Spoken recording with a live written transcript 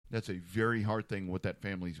That's a very hard thing what that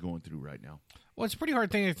family's going through right now. Well, it's a pretty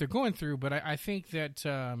hard thing that they're going through, but I think that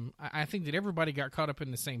everybody got caught up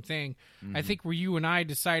in the same thing. Mm-hmm. I think where you and I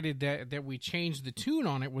decided that we changed the tune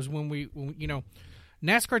on it was when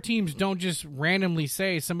NASCAR teams don't just randomly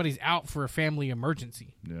say somebody's out for a family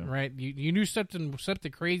emergency, right? You knew something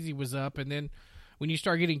crazy was up, and then when you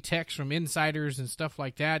start getting texts from insiders and stuff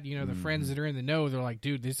like that, the friends that are in the know, they're like,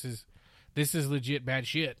 dude, this is legit bad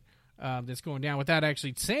shit that's going down without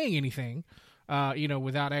actually saying anything,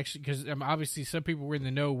 without actually, because obviously some people were in the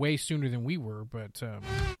know way sooner than we were, but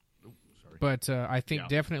I think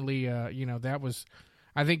definitely,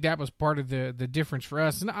 I think that was part of the difference for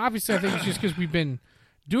us. And obviously I think it's just because we've been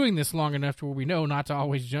doing this long enough to where we know not to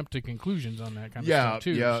always jump to conclusions on that kind of stuff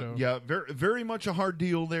too. Yeah, very, very much a hard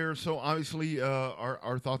deal there. So obviously,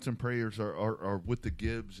 our thoughts and prayers are with the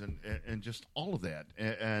Gibbs and just all of that.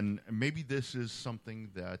 And maybe this is something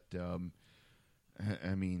that,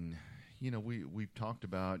 we've talked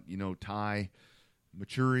about. Ty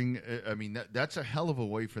maturing. I mean, that's a hell of a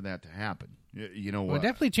way for that to happen. Well, it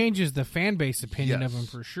definitely changes the fan base opinion of him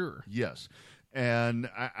for sure. Yes. And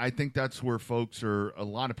I think that's where a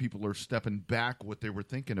lot of people are stepping back what they were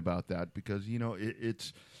thinking about that because,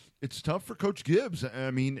 it's tough for Coach Gibbs.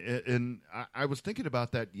 I mean, and I was thinking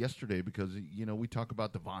about that yesterday because, we talk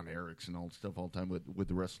about the Von Erichs and all that stuff all the time with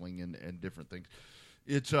the wrestling and different things.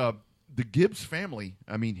 It's the Gibbs family.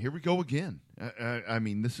 I mean, here we go again. I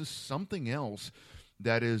mean, this is something else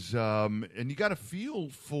that is, and you got to feel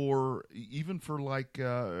for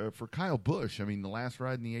Kyle Busch. I mean, the last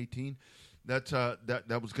ride in the 18, that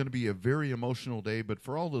was going to be a very emotional day, but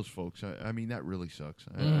for all those folks, I mean, that really sucks.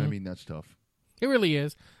 I mean, that's tough. It really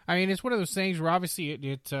is. I mean, it's one of those things where obviously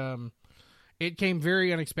it came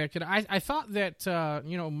very unexpected. I thought that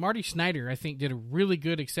Marty Snyder, I think, did a really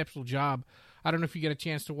good, exceptional job. I don't know if you get a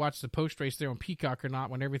chance to watch the post race there on Peacock or not.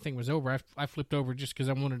 When everything was over, I flipped over just because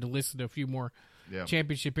I wanted to listen to a few more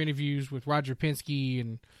championship interviews with Roger Penske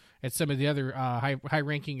and some of the other high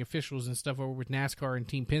ranking officials and stuff over with NASCAR and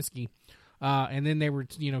Team Penske. And then they were,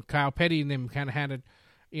 Kyle Petty and them kind of had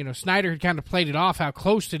Snyder had kind of played it off how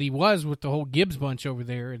close that he was with the whole Gibbs bunch over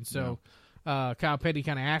there. And so Kyle Petty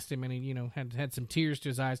kind of asked him and he, had some tears to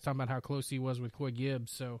his eyes talking about how close he was with Coy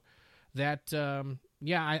Gibbs. So that,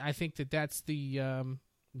 I think that's the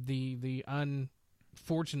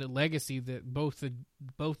unfortunate legacy that both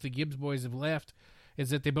the Gibbs boys have left is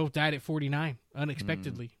that they both died at 49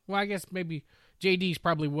 unexpectedly. Well, I guess maybe JD's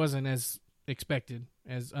probably wasn't as unexpected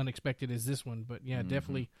as this one, but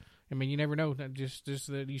definitely. I mean, you never know. Just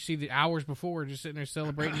you see the hours before, just sitting there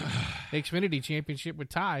celebrating the Xfinity Championship with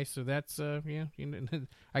Ty. So that's I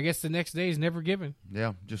guess the next day is never given.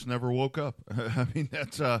 Yeah, just never woke up. I mean,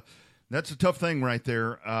 that's a tough thing right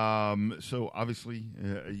there. So obviously,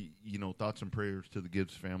 thoughts and prayers to the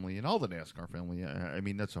Gibbs family and all the NASCAR family. I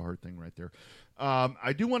mean, that's a hard thing right there.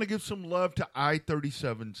 I do want to give some love to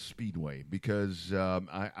I-37 Speedway because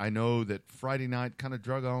I know that Friday night kind of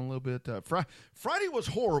drug on a little bit. Friday was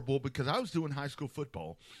horrible because I was doing high school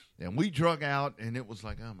football, and we drug out, and it was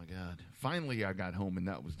like, oh, my God. Finally, I got home, and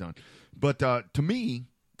that was done. But to me,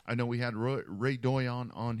 I know we had Ray Doyon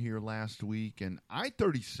on here last week, and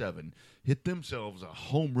I-37 hit themselves a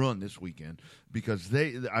home run this weekend because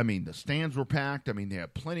the stands were packed. I mean, they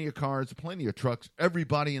had plenty of cars, plenty of trucks,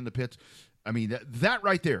 everybody in the pits. I mean, that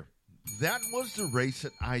right there, that was the race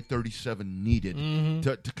that I-37 needed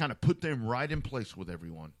to kind of put them right in place with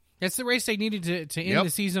everyone. That's the race they needed to end the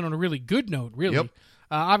season on a really good note, really. Yep.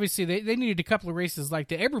 Obviously, they needed a couple of races like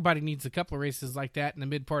that. Everybody needs a couple of races like that in the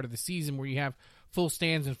mid part of the season where you have full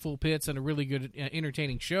stands and full pits and a really good,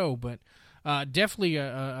 entertaining show. But definitely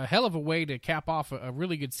a hell of a way to cap off a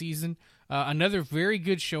really good season. Another very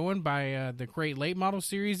good showing by the Crate Late Model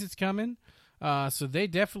Series that's coming. So they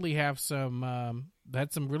definitely have some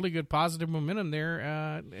really good positive momentum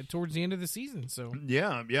there towards the end of the season. So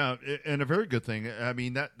yeah, and a very good thing. I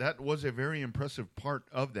mean, that was a very impressive part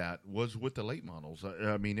of that was with the late models.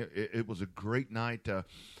 I mean, it was a great night,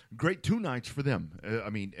 great 2 nights for them.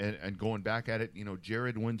 I mean, and going back at it,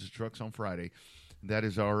 Jared wins the trucks on Friday. That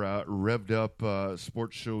is our revved up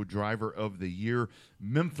sports show driver of the year,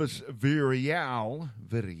 Memphis Virial,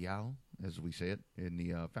 as we say it in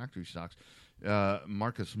the factory stocks.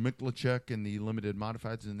 Marcus Miklacek in the limited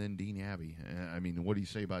modifieds, and then Dean Abbey. I mean, what do you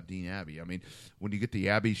say about Dean Abbey? I mean, when you get the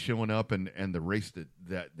Abbey showing up and the race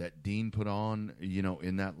that Dean put on,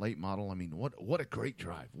 in that late model, I mean, what a great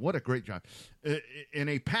drive. What a great drive. In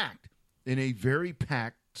a very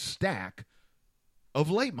packed stack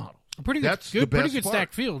of late models. Pretty good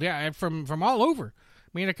stacked field, yeah, from all over.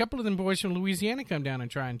 I mean, a couple of them boys from Louisiana come down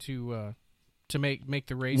and trying to to make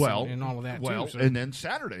the race and all of that well, too. So. And then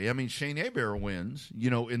Saturday, I mean, Shane Hebert wins,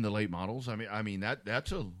 in the late models. I mean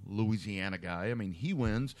that's a Louisiana guy. I mean, he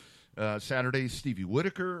wins. Saturday, Stevie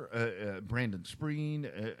Whitaker, Brandon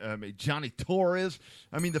Spreen, Johnny Torres.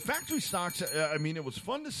 I mean, the factory stocks, it was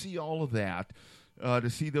fun to see all of that, to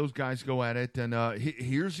see those guys go at it. And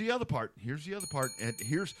here's the other part. And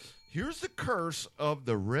here's the curse of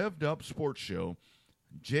the Revved Up Sports Show.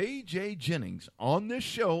 J.J. Jennings on this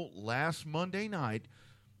show last Monday night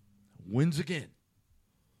wins again.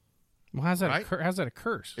 Well, how's that? Right? How's that a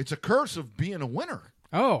curse? It's a curse of being a winner.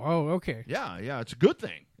 Oh, okay. Yeah, it's a good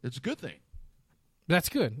thing. That's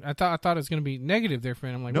good. I thought it was going to be negative there for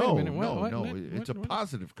me. I'm like, no, wait a minute. No. It's a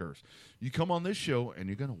positive curse. You come on this show and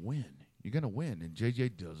you're going to win. And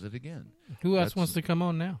JJ does it again. Who else wants to come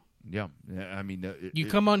on now? Yeah. I mean, you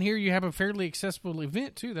come on here. You have a fairly accessible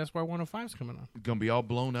event too. That's why 105 is coming on. It's going to be all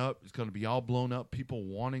blown up. People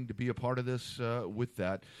wanting to be a part of this with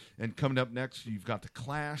that. And coming up next, you've got the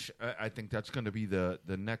Clash. I think that's going to be the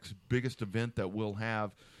next biggest event that we'll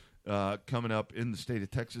have coming up in the state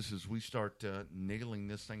of Texas as we start nailing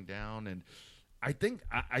this thing down. And I think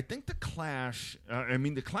the Clash.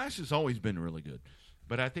 The Clash has always been really good,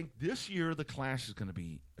 but I think this year the Clash is going to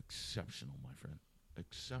be exceptional, my friend.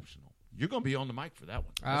 Exceptional. You're going to be on the mic for that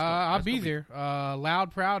one. I'll be there,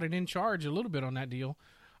 loud, proud, and in charge a little bit on that deal.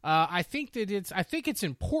 I think it's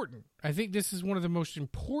important. I think this is one of the most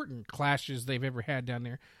important clashes they've ever had down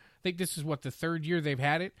there. I think this is the third year they've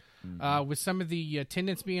had it, with some of the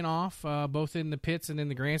attendance being off, both in the pits and in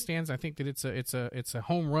the grandstands. I think that it's a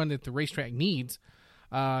home run that the racetrack needs.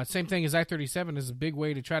 Same thing as I-37 is a big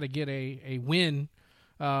way to try to get a win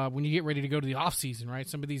when you get ready to go to the off season, right?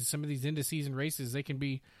 Some of these end of season races, they can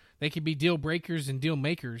be deal breakers and deal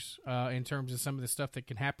makers in terms of some of the stuff that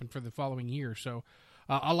can happen for the following year. So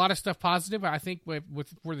a lot of stuff positive. I think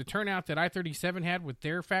for the turnout that I-37 had with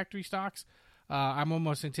their factory stocks, I'm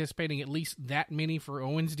almost anticipating at least that many for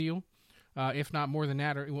Owens deal, if not more than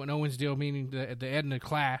that. Or when Owens deal meaning the Edna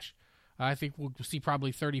Clash, I think we'll see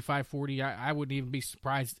probably 35, 40. I wouldn't even be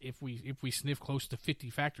surprised if we sniff close to 50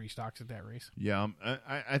 factory stocks at that race. Yeah,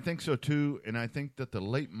 I think so too, and I think that the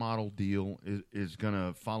late model deal is going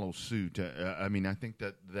to follow suit. I think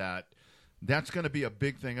that's going to be a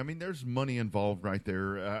big thing. I mean, there's money involved right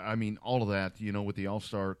there. All of that, with the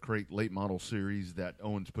All-Star Crate Late Model Series that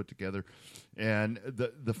Owens put together. And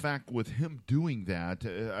the fact with him doing that,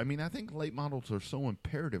 I think late models are so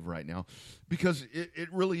imperative right now because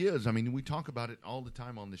it really is. I mean, we talk about it all the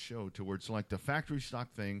time on the show to where it's like the factory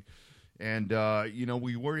stock thing. And,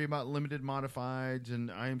 we worry about limited modifieds and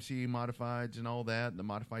IMCA modifieds and all that, and the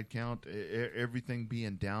modified count, everything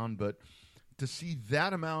being down. But to see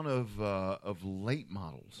that amount of late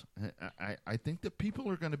models, I think that people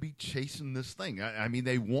are going to be chasing this thing.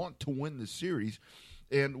 They want to win the series,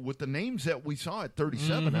 and with the names that we saw at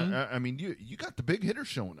 37, you got the big hitters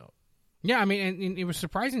showing up. Yeah, and it was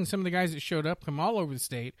surprising some of the guys that showed up come all over the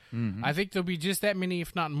state. Mm-hmm. I think there'll be just that many,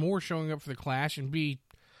 if not more, showing up for the Clash, and be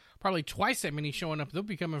probably twice that many showing up. They'll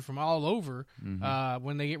be coming from all over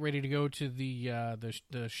when they get ready to go to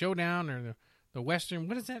the showdown or the Western,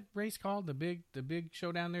 what is that race called? The big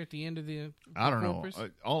showdown there at the end of the I don't know.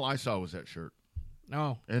 All I saw was that shirt.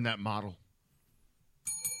 Oh. And that model.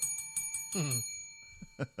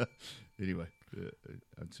 Anyway,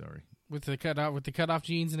 I'm sorry. With the cutoff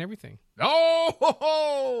jeans and everything.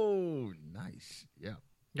 Oh, nice. Yeah.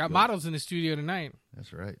 Got models in the studio tonight.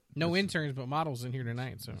 That's right. No interns, but models in here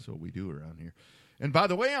tonight. So that's what we do around here. And by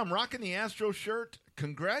the way, I'm rocking the Astros shirt.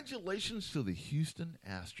 Congratulations to the Houston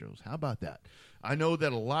Astros. How about that? I know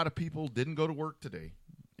that a lot of people didn't go to work today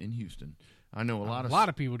in Houston. I know a lot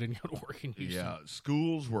of people didn't go to work in Houston. Yeah,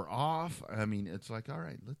 schools were off. It's like, all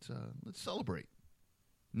right, let's celebrate.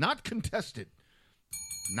 Not contested.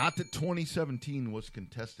 Not that 2017 was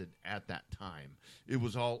contested at that time. It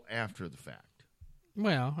was all after the fact.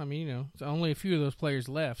 Well, it's only a few of those players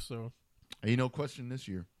left, so ain't no question this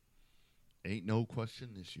year.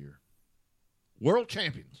 World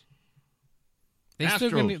champions.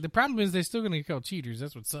 The problem is they're still going to get called cheaters.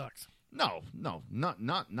 That's what sucks. No,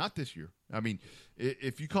 not this year.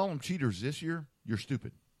 If you call them cheaters this year, you're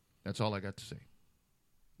stupid. That's all I got to say.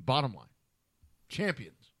 Bottom line,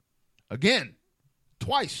 champions again,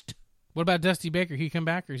 twice. What about Dusty Baker? He come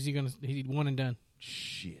back, or is he one and done?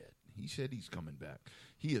 Shit, he said he's coming back.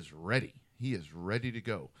 He is ready. He is ready to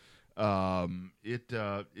go. It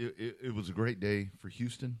was a great day for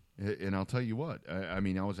Houston, and I'll tell you what. I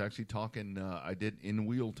was actually talking. I did in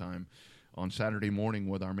wheel time on Saturday morning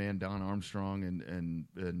with our man Don Armstrong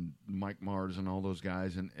and Mike Mars and all those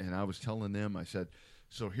guys, and I was telling them. I said,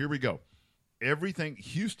 so here we go. everything.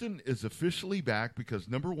 Houston is officially back because,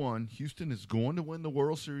 number one, Houston is going to win the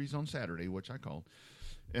World Series on Saturday, which I called.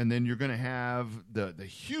 And then you're going to have the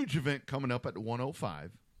huge event coming up at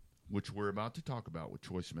 105, which we're about to talk about with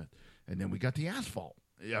Troy Smith. And then we got the asphalt.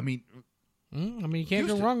 I mean, you can't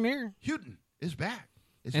go wrong there. Houston is back.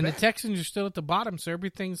 And the Texans are still at the bottom, so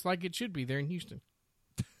everything's like it should be there in Houston.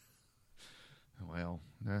 Well,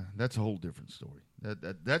 that's a whole different story.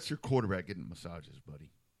 That's your quarterback getting massages,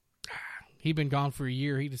 buddy. He'd been gone for a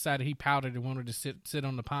year. He decided he pouted and wanted to sit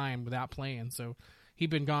on the pine without playing. So he'd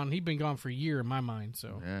been gone for a year in my mind.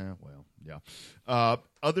 So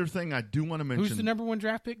Other thing I do want to mention. Who's the number 1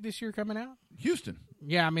 draft pick this year coming out? Houston.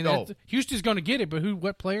 Yeah, I mean Houston's going to get it, but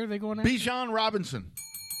what player are they going after? Bijan Robinson.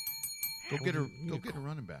 Go get a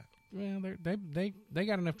running back. Well, they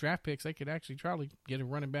got enough draft picks. They could actually probably get a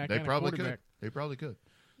running back. They and probably a quarterback. could. They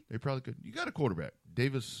probably could. You got a quarterback,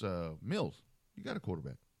 Davis Mills. You got a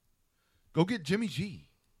quarterback. Go get Jimmy G.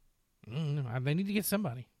 No, they need to get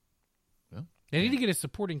somebody. Well, they need to get a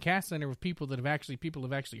supporting cast center with people have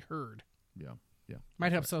actually heard. Yeah.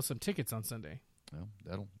 Might help sell some tickets on Sunday.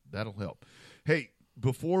 Well, that'll help. Hey,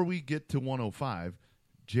 before we get to 105,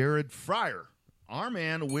 Jared Fryer, our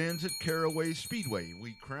man, wins at Caraway Speedway.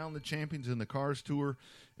 We crown the champions in the Cars Tour,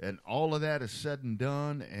 and all of that is said and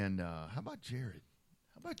done. And how about Jared?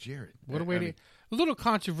 What a way to a little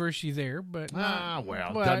controversy there, but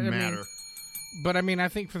doesn't matter. But I mean, I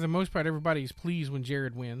think for the most part, everybody's pleased when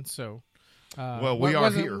Jared wins. So, we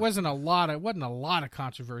are here. Wasn't a lot of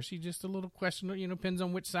controversy. Just a little question. Depends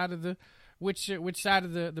on which side of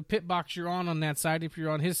the pit box you're on that side. If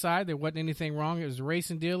you're on his side, there wasn't anything wrong. It was a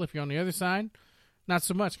racing deal. If you're on the other side, not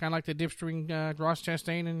so much. Kind of like the diff between Ross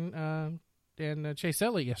Chastain and Chase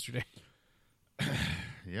Elliott yesterday.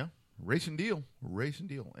 Yeah. Racing deal.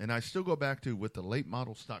 And I still go back to with the late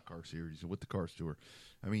model stock car series and with the Cars Tour.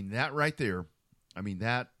 I mean, that right there,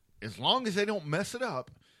 as long as they don't mess it up,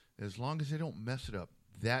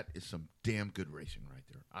 that is some damn good racing right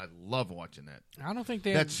there. I love watching that. I don't think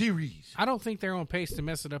that series. I don't think they're on pace to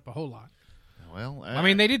mess it up a whole lot. Well,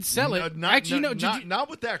 they did sell it. Not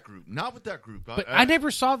with that group. Not with that group. But I never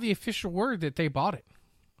saw the official word that they bought it.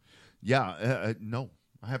 Yeah, no.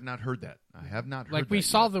 I have not heard that. Like we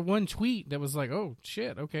saw the one tweet that was like, "Oh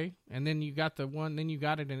shit, okay," and then you got it,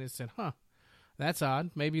 and it said, "Huh, that's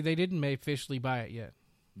odd. Maybe they didn't officially buy it yet."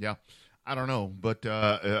 Yeah, I don't know, but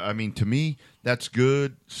to me, that's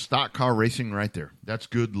good stock car racing right there. That's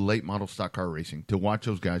good late model stock car racing to watch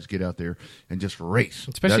those guys get out there and just race,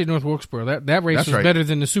 especially at North Wilkesboro. That race was better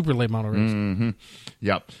than the super late model race. Mm-hmm.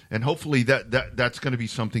 Yeah, and hopefully that's going to be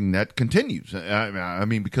something that continues.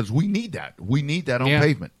 Because we need that. We need that on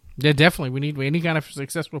pavement. Yeah, definitely. We need any kind of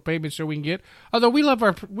successful pavement show we can get. Although we love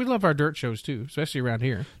our dirt shows too, especially around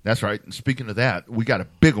here. That's right. And speaking of that, we got a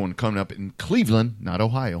big one coming up in Cleveland, not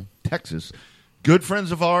Ohio, Texas. Good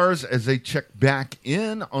friends of ours as they check back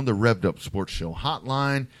in on the Revved Up Sports Show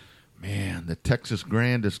hotline. Man, the Texas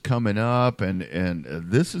Grand is coming up, and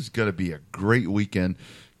this is going to be a great weekend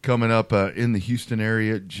coming up in the Houston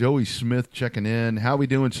area. Joey Smith checking in. How we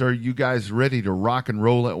doing, sir? You guys ready to rock and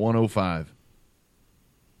roll at 105?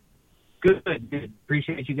 Good.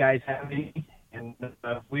 Appreciate you guys having me, and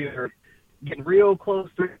we are getting real close,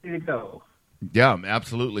 ready to go. Yeah,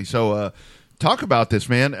 absolutely. So talk about this,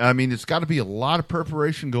 man. It's got to be a lot of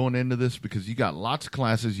preparation going into this because you got lots of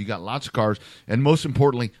classes, you got lots of cars, and most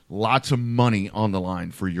importantly, lots of money on the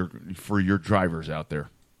line for your drivers out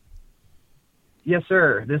there. Yes,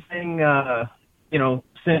 sir. This thing,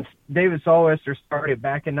 since David Sawester started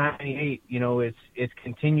back in '98, it's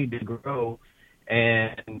continued to grow.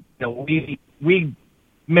 And we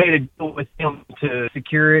made a deal with him to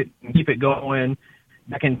secure it and keep it going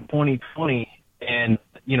back in 2020. And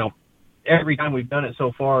every time we've done it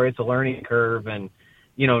so far, it's a learning curve. And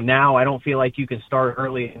now I don't feel like you can start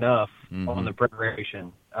early enough on the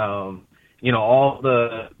preparation. All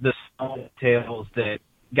the small details that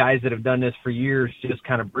guys that have done this for years just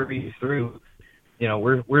kind of breeze through.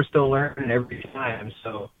 We're still learning every time.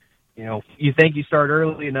 So. You think you start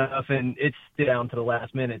early enough, and it's down to the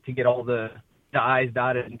last minute to get all the I's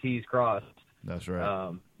dotted and T's crossed. That's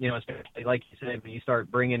right. Especially like you said, when you start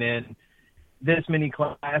bringing in this many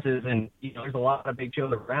classes, and there's a lot of big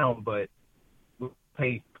shows around, but we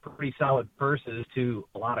pay pretty solid purses to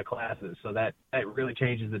a lot of classes, so that really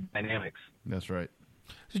changes the dynamics. That's right.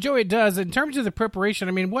 So, Joey, it does. In terms of the preparation,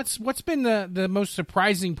 what's been the most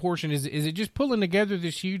surprising portion? Is it just pulling together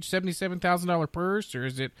this huge $77,000 purse, or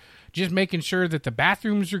is it just making sure that the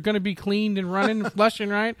bathrooms are going to be cleaned and running, flushing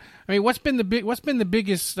right? What's been the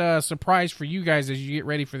biggest surprise for you guys as you get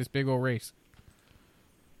ready for this big old race?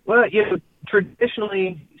 Well,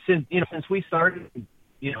 traditionally since we started,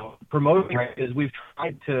 promoting, right, is we've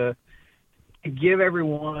tried to give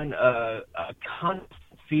everyone a constant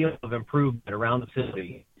feel of improvement around the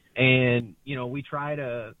facility. And, we try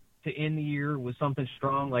to end the year with something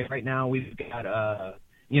strong. Like right now we've got,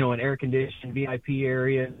 an air-conditioned VIP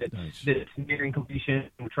area that's nearing completion.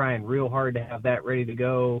 We're trying real hard to have that ready to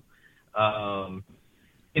go.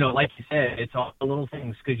 Like you said, it's all the little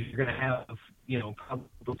things, because you're going to have,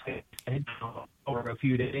 probably over a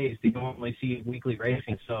few days to normally see weekly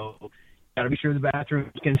racing. So you got to be sure the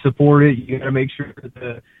bathrooms can support it. You got to make sure that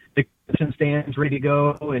the kitchen stand's ready to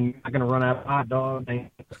go, and you're not going to run out of hot dogs, things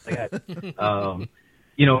like that.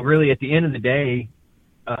 Really at the end of the day,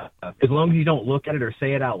 as long as you don't look at it or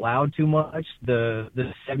say it out loud too much, the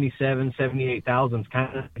 78,000 is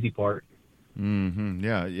kind of the easy part. Mm-hmm.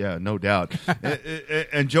 Yeah, no doubt.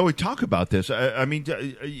 And Joey, talk about this. I mean,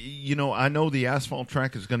 I know the asphalt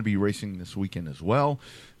track is going to be racing this weekend as well,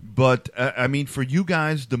 but I mean, for you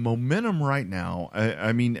guys, the momentum right now.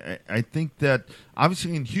 I think that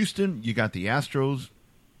obviously in Houston, you got the Astros,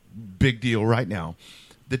 big deal right now.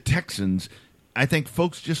 The Texans. I think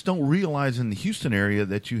folks just don't realize in the Houston area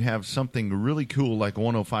that you have something really cool like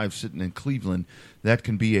 105 sitting in Cleveland that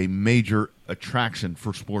can be a major attraction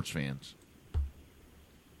for sports fans.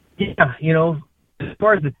 Yeah, as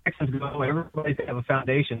far as the Texans go, everybody's got to have a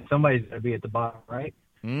foundation. Somebody's got to be at the bottom, right?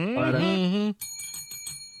 Mm-hmm.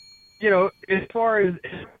 But, as far as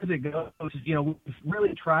it goes, we've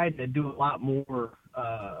really tried to do a lot more,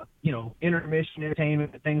 intermission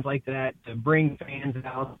entertainment and things like that to bring fans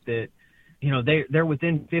out that, they're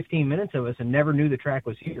within 15 minutes of us and never knew the track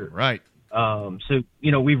was here. Right. So,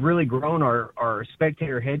 we've really grown our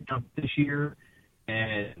spectator head count this year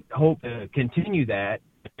and hope to continue that.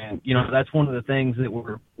 And, that's one of the things that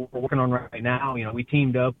we're working on right now. We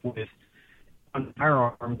teamed up with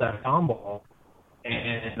Firearms out of Tomball,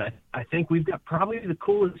 and I think we've got probably the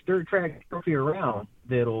coolest dirt track trophy around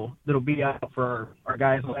that'll be out for our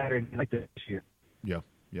guys on Saturday night this year. Yeah.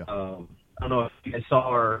 I don't know if you guys saw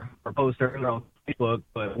our post earlier on Facebook,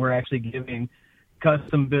 but we're actually giving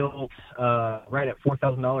custom built, right at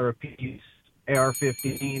 $4,000 a piece,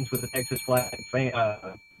 AR-15s with the Texas flag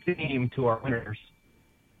theme to our winners.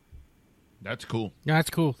 That's cool. That's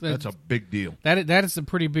cool. That's a big deal. That is a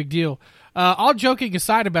pretty big deal. All joking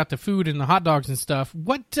aside about the food and the hot dogs and stuff,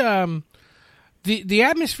 what the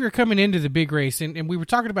atmosphere coming into the big race, and we were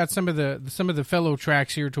talking about some of the fellow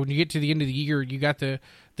tracks here. When you get to the end of the year, you got the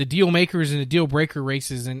deal makers and the deal breaker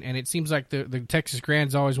races, and it seems like the Texas Grand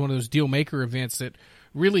is always one of those deal maker events that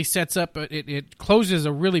really sets up. It closes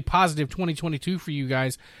a really positive 2022 for you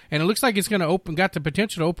guys, and it looks like it's going to got the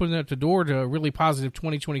potential to open up the door to a really positive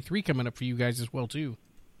 2023 coming up for you guys as well too.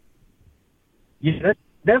 Yeah, that's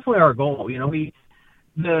definitely our goal.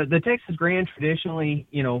 The Texas Grand traditionally,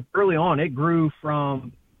 early on, it grew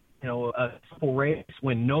from, a simple race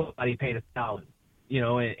when nobody paid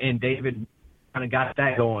 $1,000, and David kind of got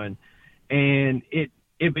that going, and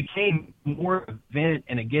it became more an event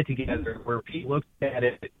and a get together where people looked at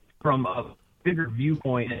it from a bigger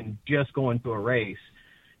viewpoint than just going to a race.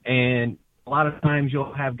 And a lot of times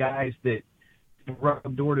you'll have guys that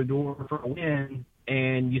rub door to door for a win,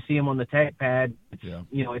 and you see them on the tech pad.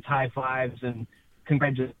 It's high fives and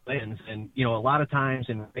congratulations. And, a lot of times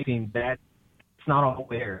in racing, that's not all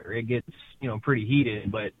there. It gets, pretty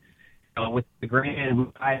heated. But with the Grand, we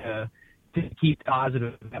try to keep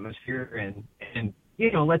positive atmosphere and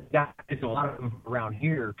let the guys, a lot of them around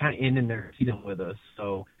here, kind of ending their season with us.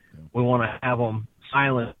 So we want to have them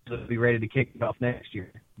silent to be ready to kick it off next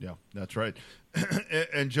year. Yeah, that's right.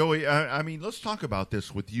 And Joey, I mean, let's talk about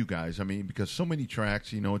this with you guys. I mean, because so many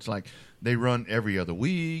tracks, it's like they run every other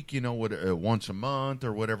week, once a month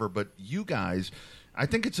or whatever. But you guys, I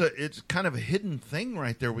think it's kind of a hidden thing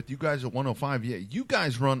right there with you guys at 105. Yeah, you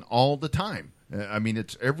guys run all the time. I mean,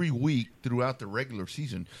 it's every week throughout the regular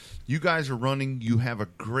season. You guys are running. You have a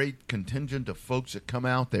great contingent of folks that come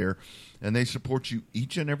out there, and they support you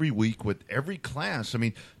each and every week with every class. I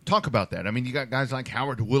mean, talk about that. I mean, you got guys like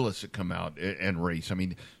Howard Willis that come out and race. I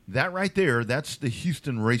mean, that right there, that's the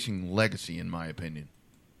Houston racing legacy, in my opinion.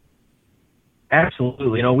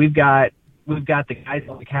 Absolutely. We've got the guys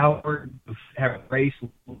like Howard who have raced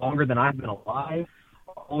longer than I've been alive,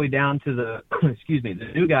 all the way down to the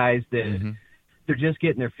new guys that they're just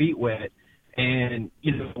getting their feet wet. And,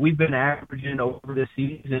 we've been averaging over this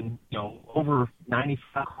season, over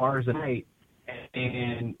 95 cars a night.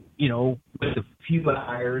 And, with a few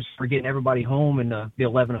hires, we're getting everybody home in the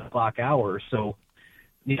 11 o'clock hour. So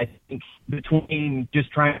I think between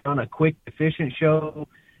just trying to run a quick, efficient show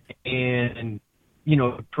and,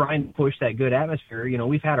 trying to push that good atmosphere,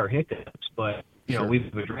 we've had our hiccups, but you know, Sure.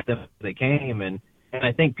 we've addressed them as they came, and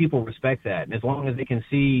I think people respect that. And as long as they can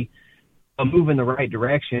see a move in the right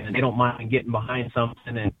direction, and they don't mind getting behind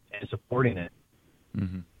something and supporting it.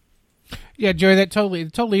 Mm-hmm. Yeah, Joey, that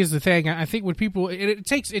totally is the thing. I think when people it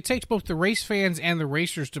takes both the race fans and the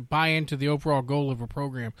racers to buy into the overall goal of a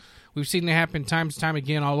program. We've seen that happen time and time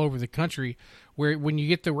again all over the country, where when you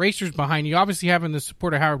get the racers behind you, obviously having the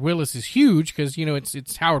support of Howard Willis is huge because, you know,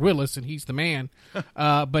 it's Howard Willis and he's the man.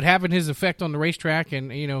 But having his effect on the racetrack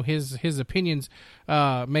and, you know, his opinions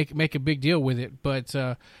make a big deal with it. But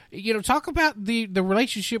you know, talk about the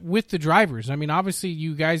relationship with the drivers. I mean, obviously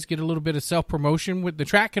you guys get a little bit of self promotion. With the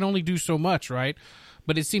track can only do so much, right?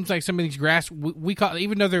 But it seems like some of these we call,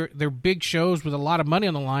 even though they're big shows with a lot of money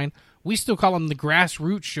on the line, we still call them the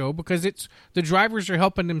grassroots show because it's the drivers are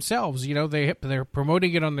helping themselves. You know, they're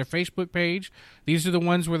promoting it on their Facebook page. These are the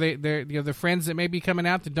ones where they're you know, the friends that may be coming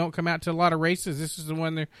out that don't come out to a lot of races. This is the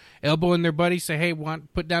one they're elbowing their buddies, say, "Hey,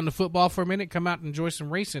 put down the football for a minute, come out and enjoy some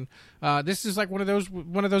racing." This is like one of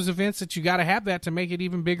those events that you got to have that to make it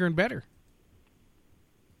even bigger and better.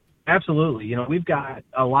 Absolutely. You know, we've got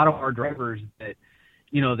a lot of our drivers that,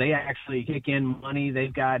 you know, they actually kick in money.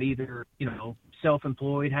 They've got either, you know,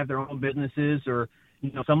 self-employed, have their own businesses, or,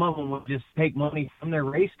 you know, some of them will just take money from their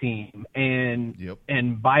race team and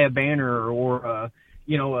buy a banner or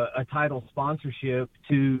you know, a title sponsorship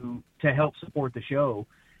to help support the show.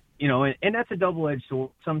 You know, and that's a double-edged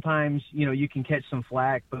sword. Sometimes, you know, you can catch some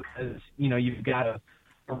flack because, you know, you've got a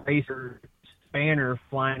racer banner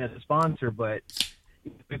flying as a sponsor, but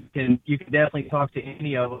you can definitely talk to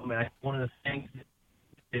any of them. And one of the things that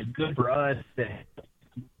is good for us that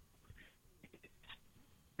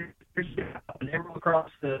never across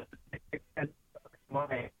the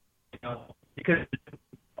line, you know, because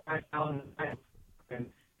 5,000 and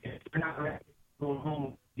if you're not going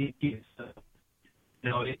home, you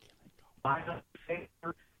know, it's not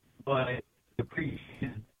fair, but the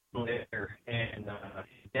appreciation is there, and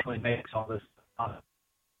it definitely makes all this.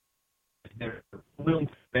 They're willing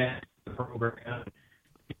to bet the program.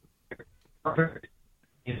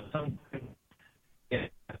 You know, sometimes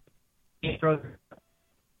can't throw.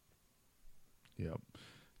 Yep.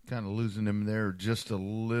 Kind of losing him there just a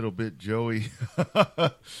little bit, Joey.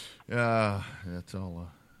 That's all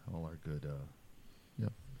our good.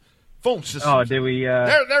 Yep. Phone system. Oh, did we?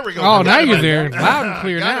 There we go. Oh, now you're there, loud and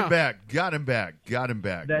clear now. Got him back.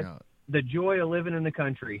 That's the joy of living in the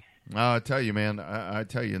country. I tell you, man, I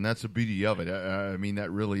tell you, and that's the beauty of it. I mean, that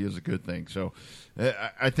really is a good thing. So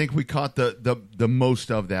I think we caught the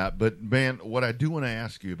most of that. But, man, what I do want to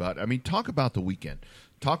ask you about, I mean, talk about the weekend.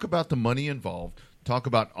 Talk about the money involved. Talk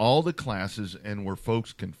about all the classes and where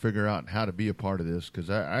folks can figure out how to be a part of this,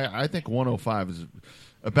 because I think 105 is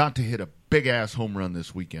about to hit a big-ass home run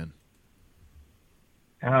this weekend.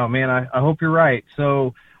 Oh, man, I hope you're right.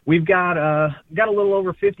 So we've got a little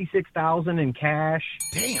over $56,000 in cash.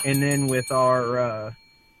 Damn. And then with our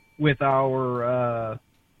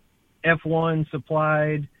F1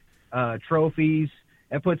 supplied trophies,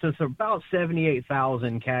 that puts us about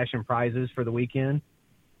 $78,000 cash and prizes for the weekend.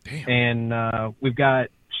 Damn. And we've got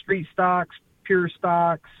street stocks, pure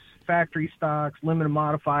stocks, factory stocks, limited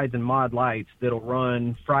modifieds, and mod lights that'll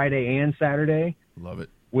run Friday and Saturday. Love it.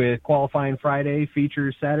 With qualifying Friday,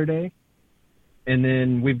 features Saturday. And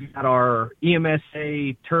then we've got our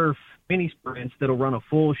EMSA turf mini sprints that'll run a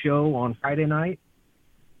full show on Friday night.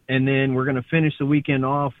 And then we're going to finish the weekend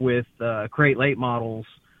off with crate late models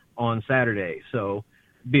on Saturday. So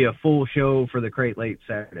be a full show for the crate late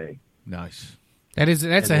Saturday. Nice.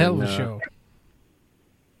 That's a hell of a show.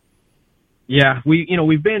 Yeah,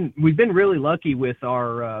 we've been really lucky with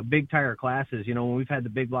our big tire classes. You know, when we've had the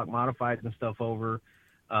big block modifieds and stuff over,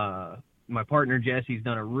 my partner Jesse's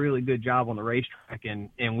done a really good job on the racetrack,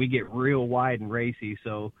 and we get real wide and racy.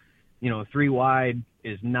 So, you know, 3 wide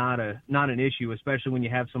is not an issue, especially when you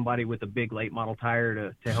have somebody with a big late model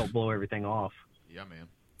tire to help blow everything off. Yeah, man.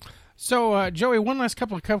 So, Joey, one last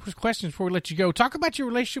couple of questions before we let you go. Talk about your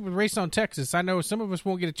relationship with Race on Texas. I know some of us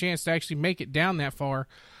won't get a chance to actually make it down that far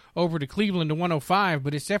over to Cleveland to 105,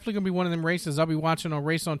 but it's definitely going to be one of them races I'll be watching on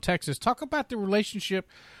Race on Texas. Talk about the relationship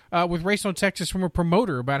with Race on Texas from a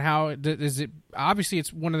promoter, about how is it. Obviously,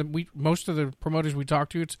 it's one of the most of the promoters we talk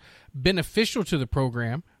to, it's beneficial to the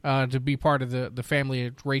program to be part of the family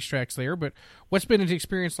of racetracks there. But what's been an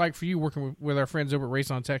experience like for you working with our friends over at Race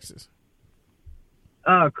on Texas?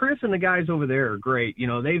 Chris and the guys over there are great. You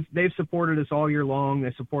know, they've supported us all year long.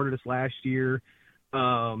 They supported us last year.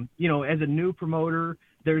 You know, as a new promoter,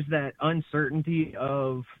 there's that uncertainty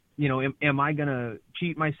of, you know, am I going to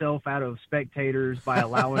cheat myself out of spectators by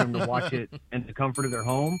allowing them to watch it in the comfort of their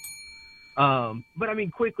home? But I mean,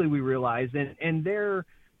 quickly we realized, and they're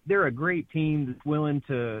a great team that's willing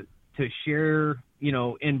to share,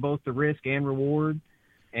 in both the risk and reward.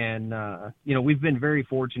 And, we've been very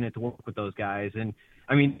fortunate to work with those guys. And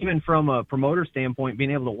I mean, even from a promoter standpoint,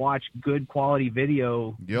 being able to watch good quality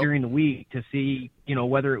video during the week to see,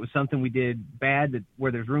 whether it was something we did bad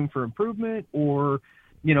where there's room for improvement, or,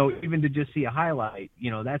 even to just see a highlight,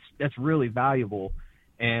 that's really valuable.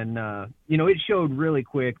 And, it showed really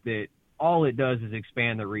quick that all it does is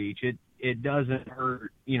expand the reach. It doesn't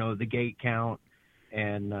hurt, the gate count.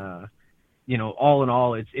 And, all in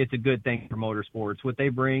all, it's a good thing for motorsports. What they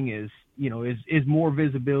bring is more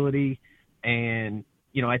visibility. And,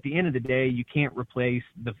 at the end of the day, you can't replace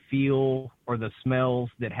the feel or the smells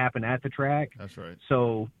that happen at the track. That's right.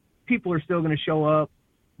 So people are still going to show up,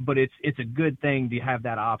 but it's a good thing to have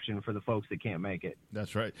that option for the folks that can't make it.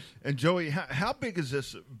 That's right. And Joey, how big is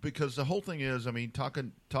this? Because the whole thing is, I mean,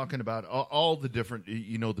 talking about all the different,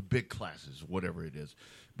 the big classes, whatever it is.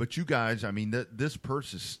 But you guys, I mean, this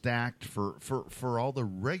purse is stacked for all the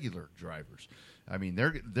regular drivers. I mean,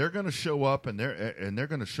 they're going to show up and they're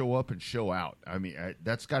going to show up and show out. I mean,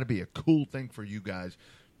 that's got to be a cool thing for you guys.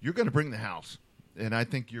 You're going to bring the house, and I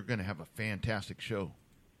think you're going to have a fantastic show.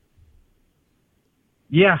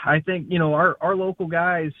 Yeah, I think, our local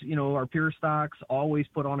guys, our pure stocks always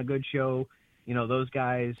put on a good show. Those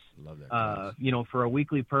guys, love that for a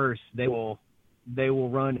weekly purse, they will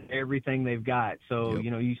run everything they've got. So,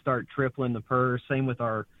 you start tripling the purse. Same with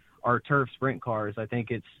our turf sprint cars. I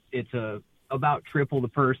think it's about triple the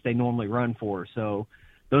purse they normally run for. So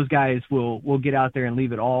those guys will get out there and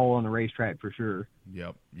leave it all on the racetrack for sure.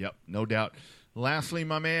 Yep, no doubt. Lastly,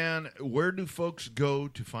 my man, where do folks go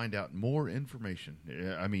to find out more information?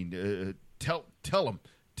 I mean, tell them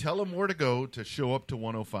where to go to show up to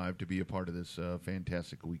 105 to be a part of this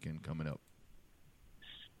fantastic weekend coming up.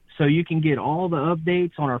 So you can get all the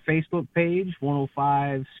updates on our Facebook page,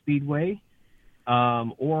 105 Speedway,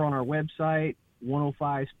 or on our website,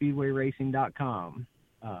 105speedwayracing.com.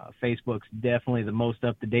 Facebook's definitely the most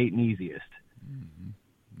up-to-date and easiest.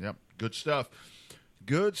 Mm-hmm. Yep, good stuff.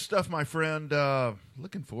 Good stuff, my friend.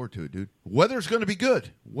 Looking forward to it, dude. Weather's going to be good.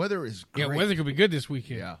 Weather is great. Yeah, weather could be good this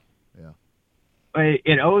weekend. Yeah.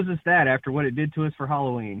 It owes us that after what it did to us for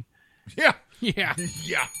Halloween. Yeah. Yeah.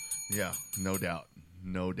 Yeah, no doubt,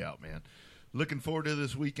 man. Looking forward to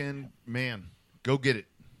this weekend, man. Go get it.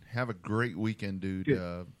 Have a great weekend, dude.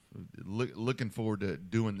 Looking forward to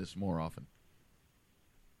doing this more often.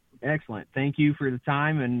 Excellent. Thank you for the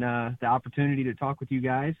time and the opportunity to talk with you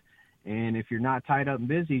guys. And if you're not tied up and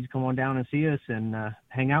busy, come on down and see us and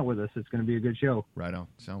hang out with us. It's going to be a good show. Right on.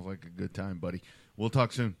 Sounds like a good time, buddy. We'll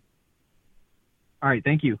talk soon. All right.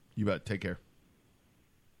 Thank you. You bet. Take care.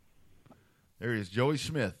 There he is, Joey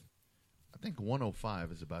Smith. I think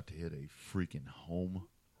 105 is about to hit a freaking home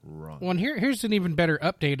run. Well, and here's an even better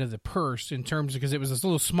update of the purse in terms of, because it was a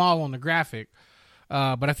little small on the graphic,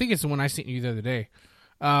 but I think it's the one I sent you the other day.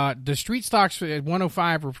 The street stocks at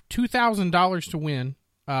 105 are $2,000 to win,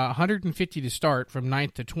 $150 to start from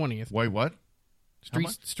 9th to 20th. Wait, what?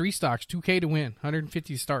 Street stocks, $2K to win, $150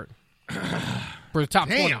 to start for the top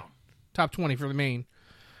 20. Top 20 for the main.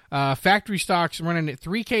 Factory stocks running at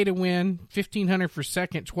 $3K to win, $1,500 for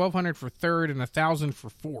second, $1,200 for third, and $1,000 for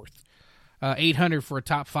fourth. $800 for a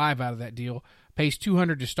top 5 out of that deal. Pays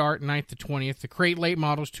 $200 to start, 9th to 20th. The crate late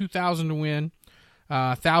models, $2,000 to win,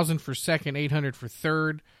 $1,000 for second, $800 for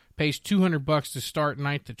third. Pays $200 to start,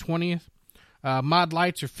 9th to 20th. Mod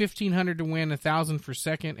lights are $1,500 to win, $1,000 for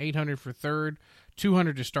second, $800 for third,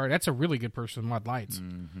 $200 to start. That's a really good purse with mod lights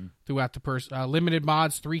throughout the purse. Limited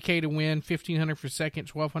mods, $3K to win, $1,500 for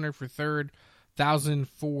second, $1,200 for third, $1,000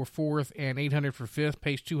 for fourth, and $800 for fifth.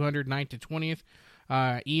 Pays $200, 9th to 20th.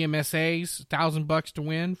 EMSAs, $1,000 to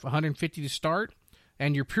win, $150 to start.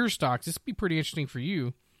 And your pure stocks, this would be pretty interesting for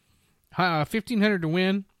you. $1,500 to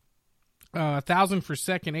win, $1,000 for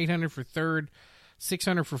second, $800 for third,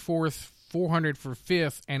 $600 for fourth, $400 for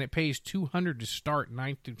fifth, and it pays $200 to start,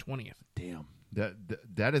 9th through 20th. Damn.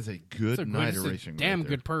 That is a good night of racing. Damn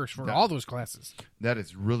good purse for all those classes. That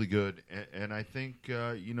is really good. And I think,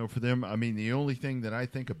 for them, I mean, the only thing that I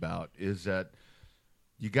think about is that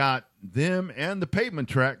you got them and the pavement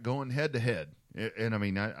track going head to head. And I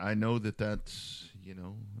mean, I know that's,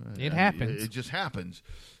 it happens. It just happens.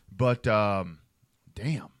 But,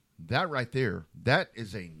 damn, that right there, that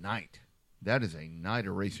is a night. That is a night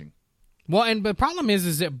of racing. Well, and the problem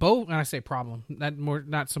is that both, and I say problem,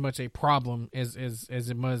 not so much a problem as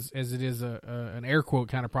it is an air quote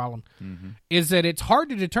kind of problem, is that it's hard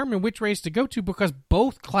to determine which race to go to because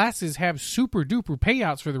both classes have super duper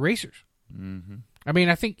payouts for the racers. I mean,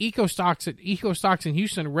 I think EcoStocks in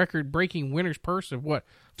Houston, a record-breaking winner's purse of what?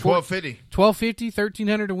 $1,250. $1,250,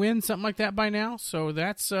 $1,300 to win, something like that by now. So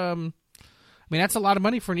that's, I mean, that's a lot of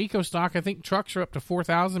money for an EcoStock. I think trucks are up to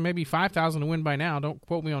 $4,000, maybe $5,000 to win by now. Don't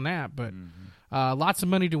quote me on that, but lots of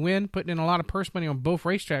money to win, putting in a lot of purse money on both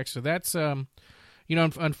racetracks. So that's,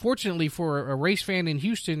 unfortunately for a race fan in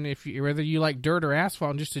Houston, whether you like dirt or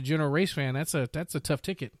asphalt and just a general race fan, that's a tough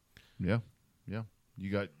ticket. Yeah. You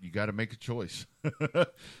got to make a choice. The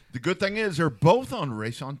good thing is they're both on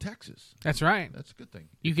Race on Texas. That's right. That's a good thing.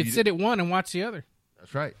 You can sit at one and watch the other.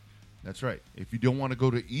 That's right. If you don't want to go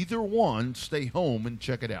to either one, stay home and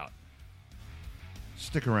check it out.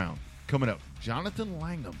 Stick around. Coming up, Jonathan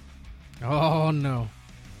Langham. Oh, no.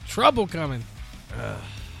 Trouble coming.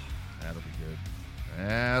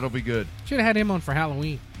 That'll be good. Should have had him on for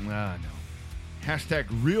Halloween. No. Hashtag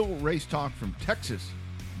Real Race Talk from Texas.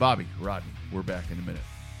 Bobby, Rodney, we're back in a minute.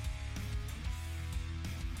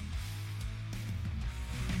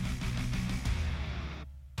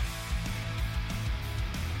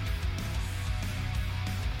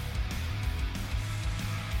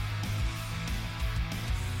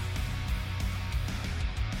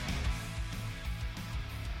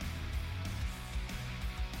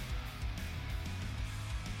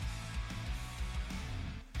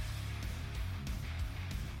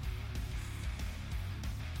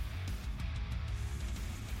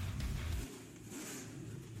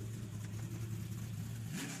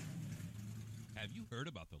 Have you heard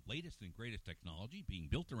about the latest and greatest technology being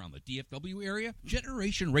built around the DFW area?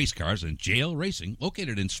 Generation Race Cars and JL Racing,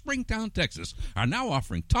 located in Springtown, Texas, are now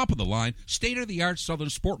offering top-of-the-line, state-of-the-art Southern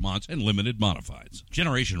Sport mods and limited modifieds.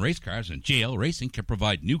 Generation Race Cars and JL Racing can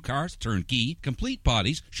provide new cars, turnkey, complete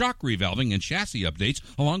bodies, shock revalving, and chassis updates,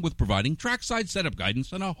 along with providing trackside setup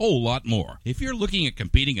guidance and a whole lot more. If you're looking at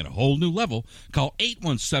competing at a whole new level, call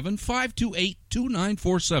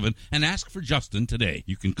 817-528-2947 and ask for Justin today.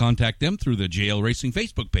 You can contact them through the JL Racing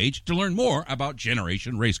Facebook page to learn more about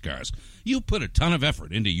Generation Race Cars. You put a ton of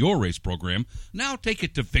effort into your race program. Now take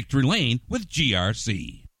it to victory lane with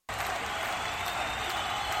GRC.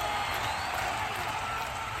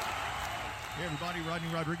 Hey everybody, Rodney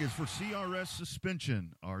Rodriguez for CRS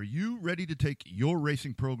Suspension. Are you ready to take your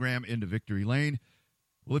racing program into victory lane?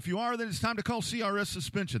 Well, if you are, then it's time to call CRS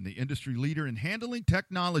Suspension, the industry leader in handling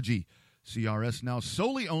technology. CRS now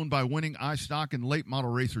solely owned by winning iStock and late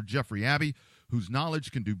model racer Jeffrey Abbey, whose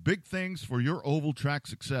knowledge can do big things for your oval track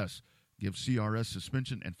success. Give CRS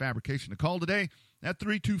Suspension and Fabrication a call today at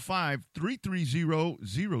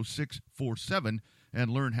 325-330-0647 and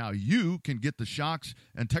learn how you can get the shocks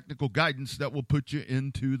and technical guidance that will put you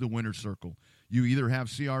into the winner's circle. You either have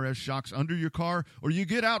CRS shocks under your car or you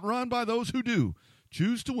get outrun by those who do.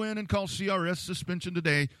 Choose to win and call CRS Suspension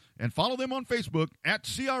today and follow them on Facebook at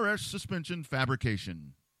CRS Suspension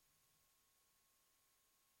Fabrication.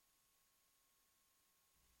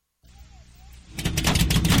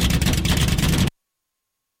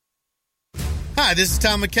 Hi, this is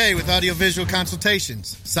Tom McKay with Audiovisual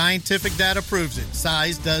Consultations. Scientific data proves it.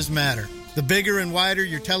 Size does matter. The bigger and wider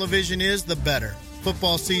your television is, the better.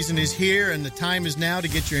 Football season is here, and the time is now to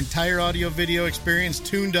get your entire audio-video experience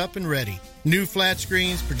tuned up and ready. New flat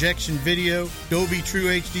screens, projection video, Dolby True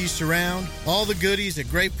HD surround, all the goodies at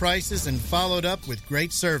great prices and followed up with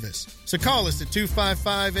great service. So call us at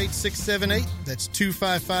 255-8678. That's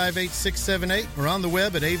 255-8678 or on the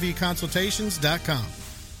web at avconsultations.com.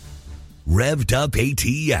 Revved Up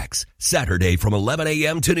ATX, Saturday from 11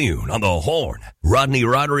 a.m. to noon on the Horn. Rodney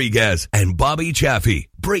Rodriguez and Bobby Chaffee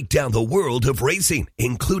break down the world of racing,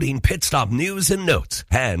 including pit stop news and notes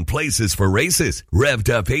and places for races.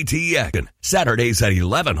 Revved Up ATX, Saturdays at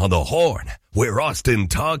 11 on the Horn, where Austin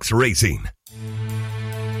talks racing.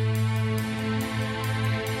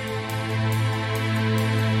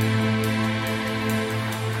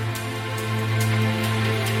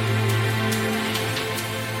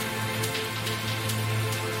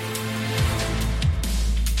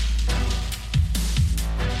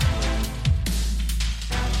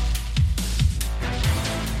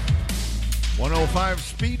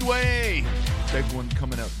 Speedway. Big one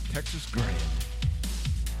coming up. Texas Grand.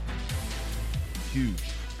 Huge.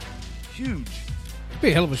 It'd be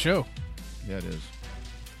a hell of a show. Yeah, it is.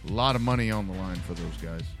 A lot of money on the line for those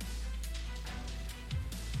guys.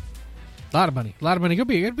 A lot of money. It'd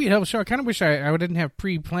be a hell of a show. I kind of wish I didn't have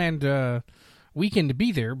pre-planned weekend to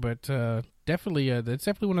be there, but definitely, that's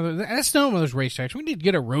definitely one of those. That's not one of those racetracks. We need to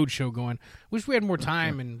get a road show going. Wish we had more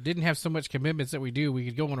time and didn't have so much commitments that we do. We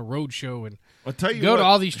could go on a road show and I'll tell you go to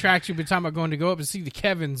all these tracks you've been talking about going to go up and see the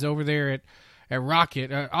Kevins over there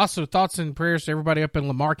Rocket. Also, thoughts and prayers to everybody up in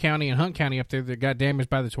Lamar County and Hunt County up there that got damaged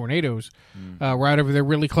by the tornadoes right over there,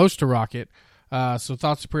 really close to Rocket. So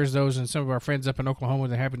thoughts and prayers to those and some of our friends up in Oklahoma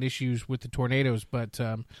that are having issues with the tornadoes. But,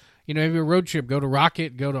 if you're a road trip, go to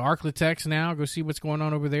Rocket, go to Arklatex now, go see what's going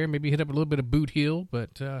on over there. Maybe hit up a little bit of Boot Hill,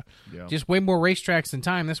 but just way more racetracks than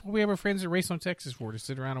time. That's what we have our friends that race on Texas for, to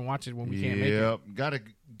sit around and watch it when we can't make it.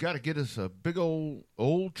 Got to get us a big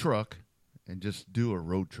old truck and just do a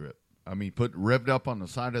road trip. I mean, put revved up on the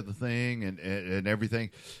side of the thing and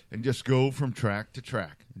everything, and just go from track to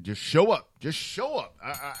track. Just show up.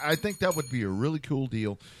 I think that would be a really cool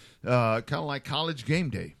deal, kind of like college game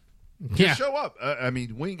day. Just show up. We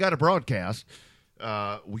ain't got a broadcast.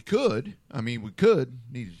 We could. We could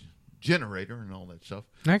need a generator and all that stuff.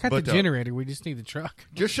 I got the generator. We just need the truck.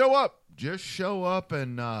 Just show up. Just show up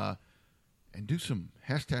and do some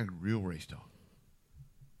hashtag real race talk.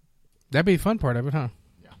 That'd be the fun part of it, huh?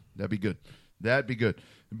 Yeah, that'd be good.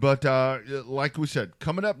 But like we said,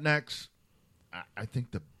 coming up next, I think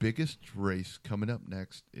the biggest race coming up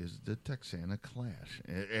next is the Texana Clash,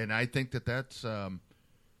 and I think that's.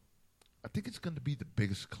 I think it's going to be the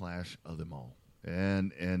biggest clash of them all,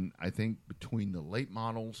 and I think between the late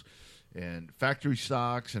models and factory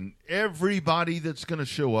stocks and everybody that's going to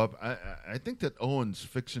show up, I think that Owen's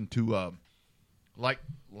fixing to like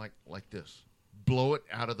this, blow it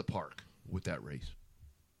out of the park with that race.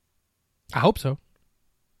 I hope so.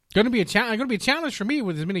 Going to be a challenge for me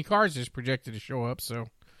with as many cars as projected to show up. So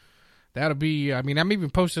that'll be. I'm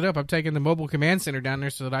even posted up. I'm taking the mobile command center down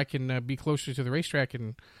there so that I can be closer to the racetrack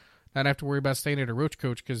and not have to worry about staying at a roach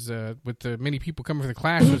coach, because with the many people coming for the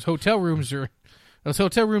Clash, those hotel rooms are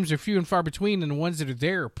few and far between, and the ones that are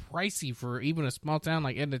there are pricey for even a small town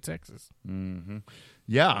like Edna, Texas. Mm-hmm.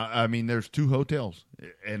 Yeah, there's 2 hotels,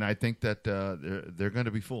 and I think that they're going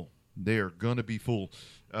to be full. They are going to be full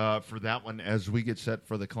for that one as we get set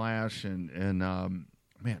for the Clash, and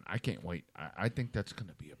man, I can't wait. I think that's going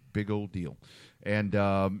to be a big old deal. And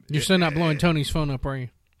you're still not blowing Tony's phone up, are you?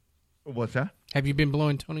 What's that? Have you been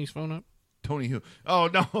blowing Tony's phone up? Tony who? Oh,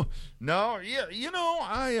 no. Yeah,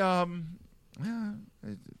 I'm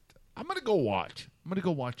going to go watch. I'm going to go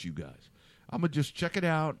watch you guys. I'm going to just check it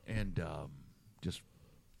out and just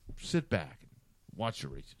sit back and watch the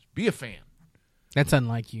races. Be a fan. That's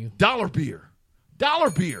unlike you. Dollar beer.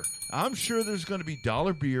 I'm sure there's going to be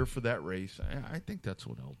dollar beer for that race. I think that's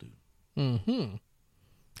what I'll do. Mm-hmm.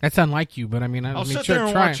 That's unlike you, but I'll sit there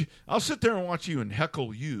and watch you. I'll sit there and watch you and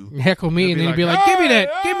heckle you. Heckle me, and then you'll be like, give me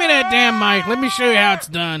that damn mic. Let me show you how it's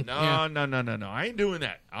done. No. I ain't doing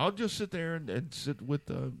that. I'll just sit there and sit with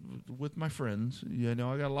my friends. I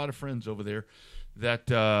got a lot of friends over there that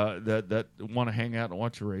want to hang out and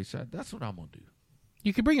watch a race. That's what I'm going to do.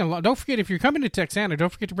 You can bring a. Don't forget, if you're coming to Texana,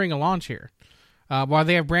 don't forget to bring a lawn chair. While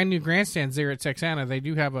they have brand new grandstands there at Texana, they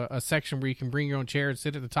do have a section where you can bring your own chair and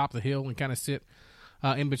sit at the top of the hill and kind of sit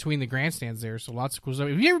in between the grandstands there. So lots of cool stuff.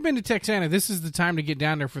 If you've ever been to Texana, this is the time to get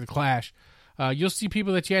down there for the Clash. You'll see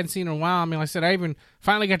people that you hadn't seen in a while. Like I said, I even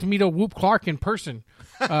finally got to meet old Whoop Clark in person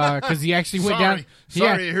because he actually went down.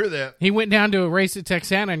 Sorry to hear that. He went down to a race at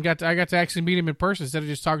Texana and I got to actually meet him in person instead of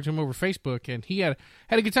just talking to him over Facebook. And he had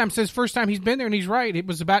a good time. Says first time he's been there, and he's right. It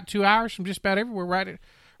was about 2 hours from just about everywhere.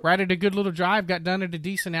 Right at a good little drive. Got done at a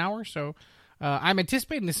decent hour. So I'm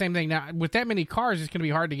anticipating the same thing. Now, with that many cars, it's going to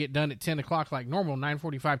be hard to get done at 10 o'clock like normal,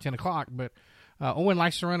 9:45, 10 o'clock. But Owen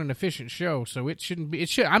likes to run an efficient show, so it shouldn't be.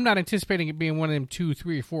 I'm not anticipating it being one of them 2,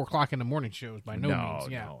 3, or 4 o'clock in the morning shows by no means.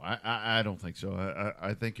 Yeah. No, I don't think so.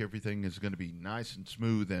 I think everything is going to be nice and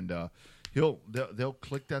smooth, and they'll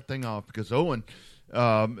click that thing off because Owen.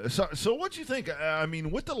 So what do you think?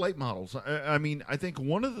 With the late models, I think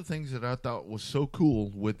one of the things that I thought was so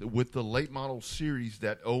cool with the late model series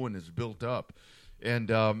that Owen has built up,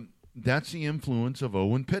 and that's the influence of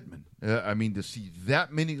Owen Pittman. To see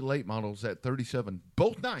that many late models at 37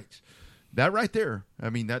 both nights, that right there.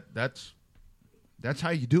 That's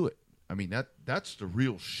how you do it. That's the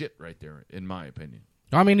real shit right there, in my opinion.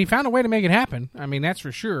 He found a way to make it happen. That's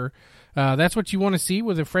for sure. That's what you want to see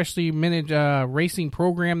with a freshly minted racing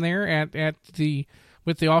program there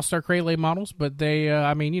with the All-Star Crate late models. But they,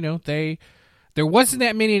 there wasn't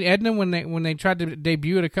that many in Edna when they tried to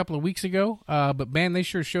debut it a couple of weeks ago. But man, they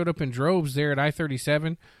sure showed up in droves there at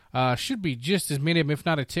I-37. Should be just as many of them, if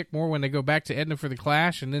not a tick more, when they go back to Edna for the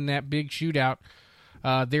Clash, and then that big shootout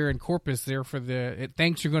there in Corpus there for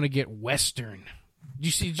thanks you're going to get Western.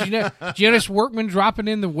 Did you notice Workman dropping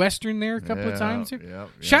in the Western there a couple of times? Yeah.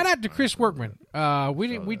 Shout out to Chris Workman.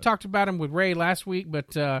 We talked about him with Ray last week,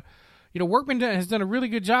 but Workman has done a really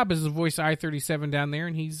good job as the voice of I-37 down there,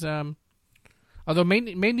 and he's Although may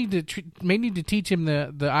need to teach him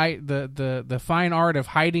the fine art of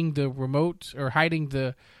hiding the remote or hiding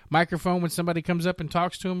the microphone when somebody comes up and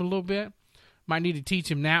talks to him a little bit. Might need to teach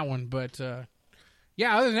him that one, but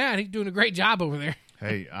yeah. Other than that, he's doing a great job over there.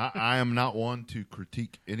 Hey, I am not one to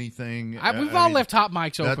critique anything. We've all left hot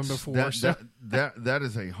mics open before. That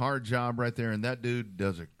is a hard job right there, and that dude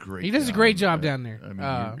does a great. He does a great job down there. I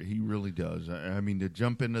mean, he really does. I mean, to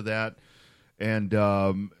jump into that, and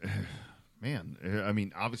man, I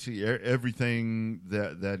mean, obviously everything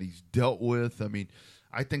that he's dealt with. I mean,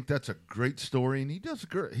 I think that's a great story, and he does a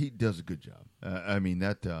good job. I mean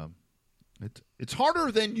that. It's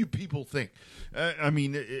harder than you people think. I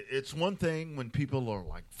mean, it's one thing when people are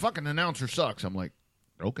like, fucking announcer sucks. I'm like,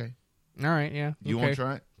 okay. All right, yeah. You want to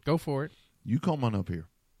try it? Go for it. You come on up here.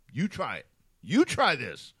 You try it. You try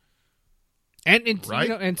this. And right?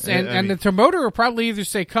 You know, and the promoter will probably either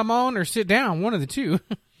say, come on, or sit down, one of the two.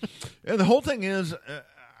 And the whole thing is,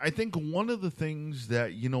 I think one of the things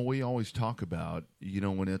that, we always talk about,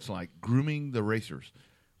 when it's like grooming the racers,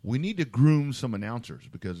 we need to groom some announcers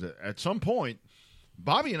because at some point,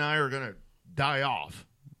 Bobby and I are going to die off.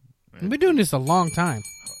 We've been doing this a long time.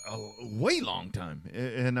 A way long time.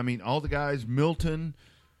 And I mean, all the guys, Milton,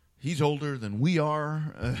 he's older than we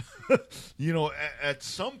are. At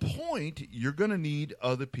some point, you're going to need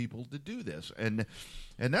other people to do this. And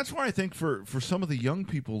that's where I think for some of the young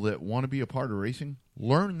people that want to be a part of racing,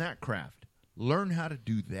 learn that craft. Learn how to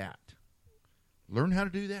do that. Learn how to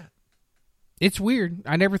do that. It's weird.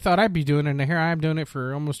 I never thought I'd be doing it, and here I am doing it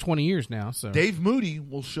for almost 20 years now. So Dave Moody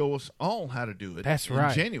will show us all how to do it. That's in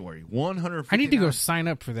right. January, 159. I need to go sign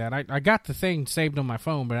up for that. I got the thing saved on my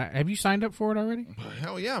phone, but have you signed up for it already?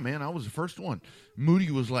 Hell yeah, man. I was the first one.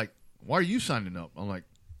 Moody was like, why are you signing up? I'm like,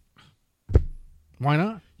 why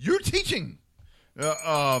not? You're teaching.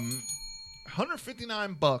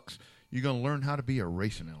 $159. You're going to learn how to be a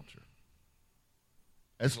race announcer.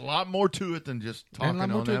 It's a lot more to it than just talking on that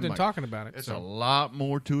mic. A lot more to it than talking about it. It's a lot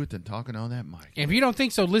more to it than talking on that mic. And if you don't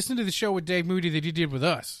think so, listen to the show with Dave Moody that he did with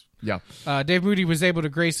us. Yeah. Dave Moody was able to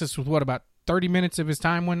grace us with, about 30 minutes of his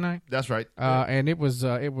time one night? That's right. And it was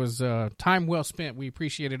time well spent. We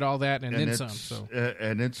appreciated all that and then some. So.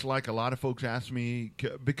 And it's like a lot of folks ask me,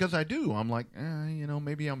 because I do. I'm like,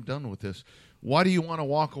 maybe I'm done with this. Why do you want to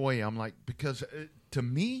walk away? I'm like, because to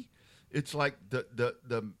me, it's like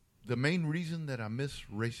the main reason that I miss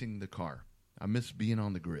racing the car. I miss being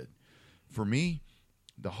on the grid. For me,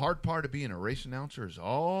 the hard part of being a race announcer is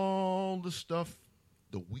all the stuff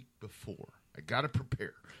the week before. I got to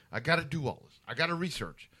prepare. I got to do all this. I got to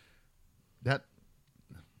research. That's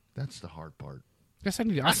the hard part. Guess I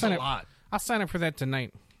need to. I'll sign up for that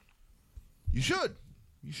tonight. You should.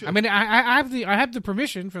 I mean, I have the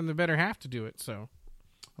permission from the better half to do it. So.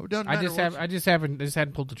 I just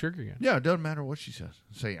hadn't pulled the trigger yet. Yeah, it doesn't matter what she says.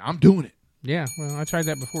 Say, I'm doing it. Yeah, well, I tried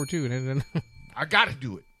that before too, and I got to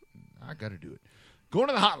do it. Going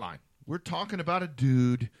to the hotline. We're talking about a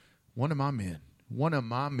dude, one of my men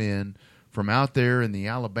from out there in the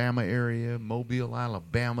Alabama area, Mobile,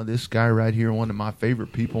 Alabama. This guy right here, one of my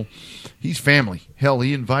favorite people. He's family. Hell,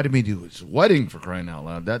 he invited me to his wedding, for crying out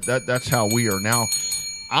loud. That's how we are now.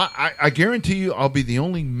 I guarantee you, I'll be the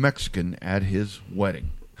only Mexican at his wedding.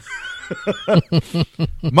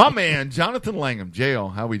 My man, Jonathan Langham.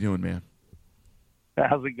 JL, how we doing, man?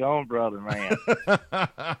 How's it going, brother, man?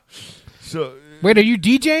 So, wait, are you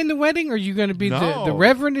DJing the wedding? Or are you going to be the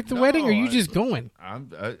reverend at the wedding? Or are you just going? I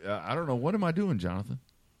don't know. What am I doing, Jonathan?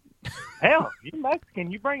 Hell, you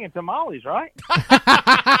Mexican. You bringing tamales, right?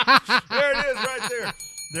 There it is right there.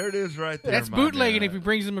 There it is right there. That's bootlegging if he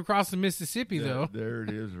brings them across the Mississippi, though. There it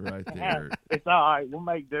is right there. It's all right. We'll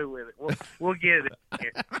make do with it. We'll get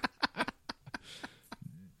it.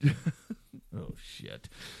 Oh, shit.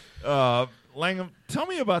 Langham, tell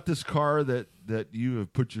me about this car that you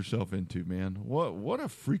have put yourself into, man. What a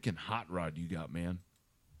freaking hot rod you got, man.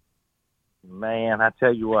 Man, I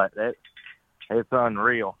tell you what, it's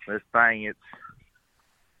unreal. This thing,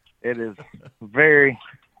 it is very,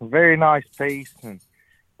 very nice piece, and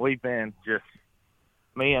we've been just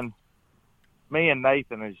me and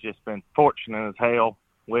Nathan has just been fortunate as hell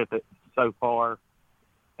with it so far.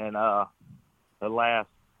 And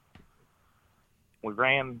we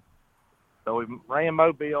ran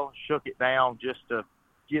Mobile, shook it down just to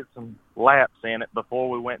get some laps in it before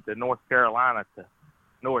we went to North Carolina to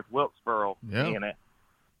North Wilkesboro in it.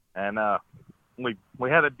 And we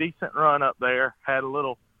had a decent run up there, had a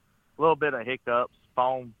little bit of hiccups.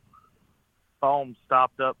 Foam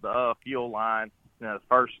stopped up the fuel line. The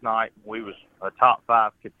first night we was a top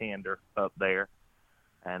 5 contender up there.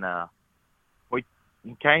 And we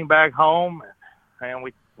came back home and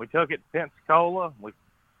we we took it to Pensacola.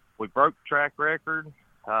 We broke the track record.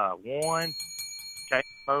 Won. Came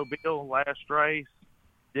to Mobile last race.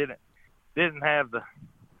 Didn't have the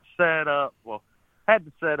setup. Well, had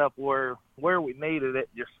the setup where we needed it.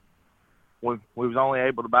 Just we was only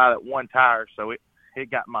able to buy that one tire, so it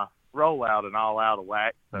got my rollout and all out of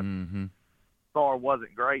whack. So car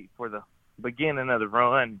wasn't great for the beginning of the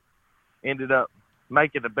run. Ended up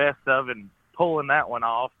making the best of it and pulling that one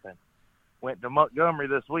off, and went to Montgomery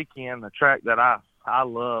this weekend, the track that I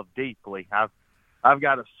love deeply. I've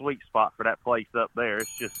got a sweet spot for that place up there.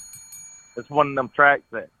 It's one of them tracks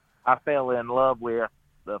that I fell in love with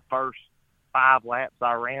the first 5 laps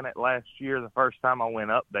I ran it last year, the first time I went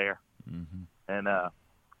up there. And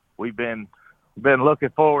we've been looking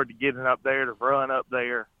forward to getting up there to run up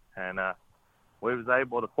there, and we was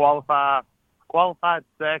able to qualified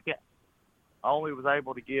second. Only was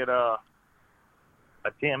able to get a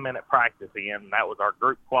 10-minute practice in, and that was our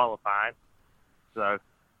group qualifying. So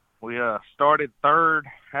we started third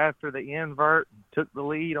after the invert, and took the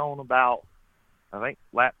lead on about, I think,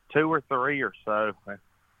 lap 2 or 3 or so.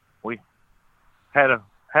 We had a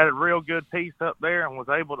real good piece up there and was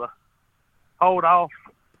able to hold off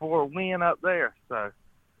for a win up there. So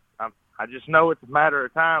I just know it's a matter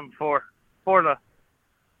of time before the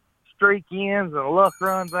streak ends and the luck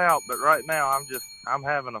runs out. But right now I'm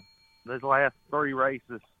having these last 3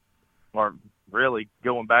 races, or really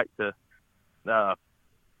going back to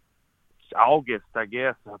August, I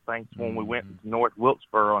guess. I think when we went to North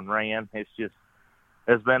Wilkesboro and ran.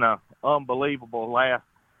 It's been a unbelievable last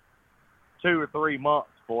 2 or 3 months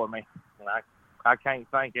for me, and I can't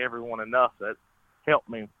thank everyone enough that helped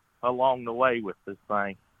me along the way with this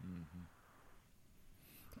thing.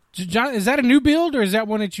 John, is that a new build, or is that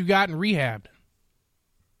one that you got and rehabbed?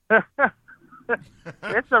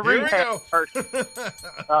 It's a rehab.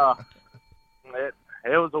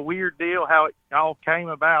 It was a weird deal how it all came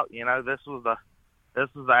about. You know, this was the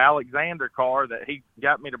Alexander car that he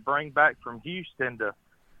got me to bring back from Houston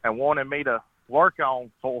and wanted me to work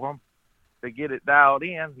on for him to get it dialed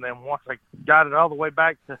in. And then once I got it all the way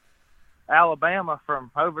back to Alabama from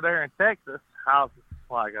over there in Texas, I was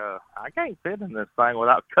like, I can't fit in this thing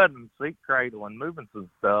without cutting the seat cradle and moving some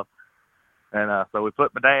stuff. And so we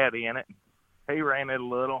put my dad in it. He ran it a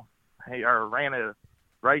little. He ran it a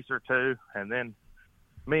race or two, and then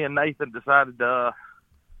me and Nathan decided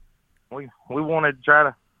we wanted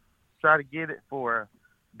to try to get it for a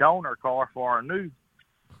donor car for our new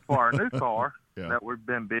car that we've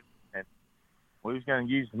been building. And we was going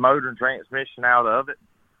to use the motor and transmission out of it.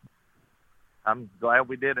 I'm glad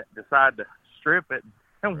we didn't decide to strip it.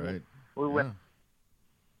 And we went,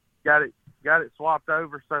 got it swapped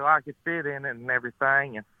over so I could fit in it and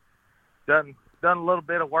everything, and done a little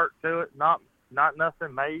bit of work to it. Not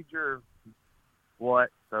nothing major.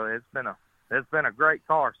 So it's been a great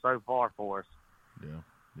car so far for us.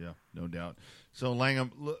 Yeah, no doubt. So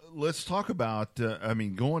Langham, let's talk about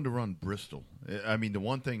going to run Bristol. I mean, the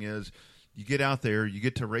one thing is you get out there, you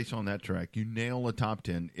get to race on that track, you nail a top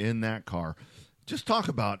 10 in that car. Just talk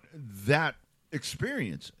about that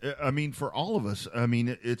experience. I mean, for all of us, I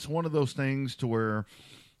mean, it's one of those things to where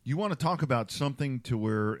you want to talk about something to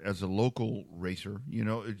where, as a local racer, you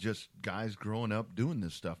know, it's just guys growing up doing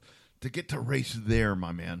this stuff, to get to race there,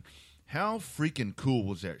 my man. How freaking cool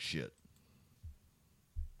was that shit?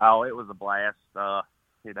 Oh, it was a blast.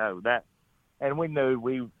 You know, that, and we knew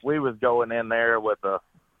we was going in there with a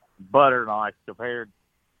butter knife compared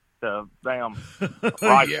to them.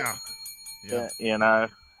 Yeah. You know,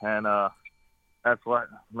 and that's what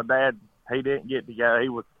my dad, he didn't get to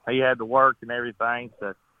go. He had to work and everything,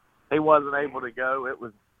 so he wasn't able to go. It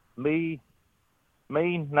was me,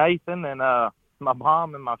 Nathan, and my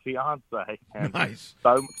mom and my fiance, and nice.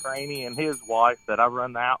 Bo McCraney and his wife that I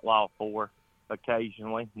run the Outlaw for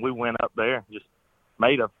occasionally. We went up there and just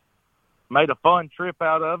made a fun trip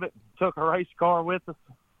out of it. Took a race car with us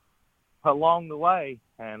along the way,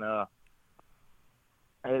 and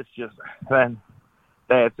it's just, then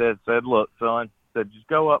Dad said, look, son, said, just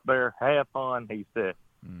go up there, have fun. He said,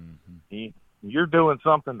 you're doing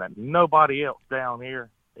something that nobody else down here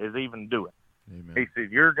is even doing. Amen. He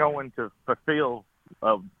said, you're going to fulfill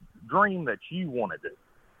a dream that you want to do.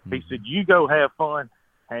 He said, you go have fun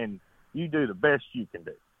and you do the best you can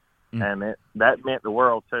do. And that meant the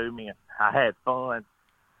world to me. I had fun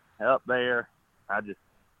up there. I just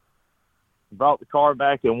brought the car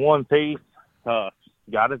back in one piece, got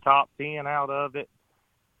a top 10 out of it.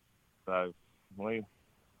 So we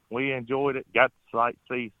enjoyed it, got to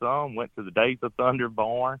sightsee some, went to the Days of Thunder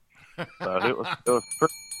barn. So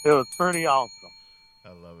it was pretty awesome. I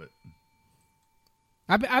love it.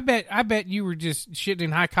 I bet you were just shitting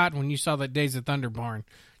in high cotton when you saw that Days of Thunder barn.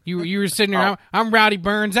 You were sitting there. I'm Rowdy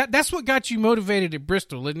Burns. That's what got you motivated at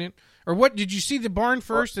Bristol, isn't it? Or what? Did you see the barn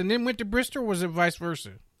first and then went to Bristol, or was it vice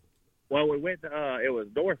versa? Well, we went to it was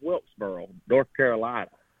North Wilkesboro, North Carolina,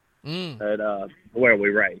 at where we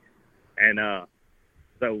raced, and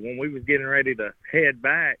so when we was getting ready to head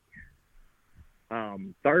back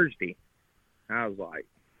Thursday, I was like,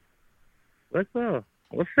 let's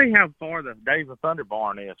see how far the Days of Thunder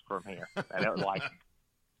barn is from here, and it was like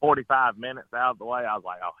 45 minutes out of the way. I was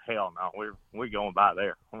like, oh hell no, we're going by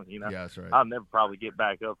there. You know, yeah, that's right. I'll never probably get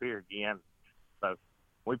back up here again. So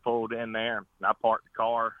we pulled in there, and I parked the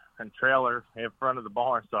car and trailer in front of the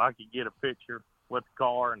barn so I could get a picture with the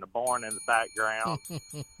car and the barn in the background.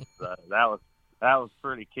 So that was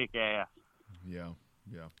pretty kick ass. Yeah.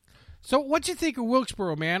 So what'd you think of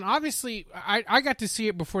Wilkesboro, man? Obviously, I got to see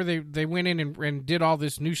it before they went in and did all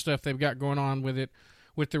this new stuff they've got going on with it,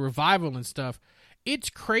 with the revival and stuff.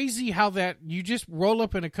 It's crazy how that you just roll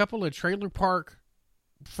up in a couple of trailer park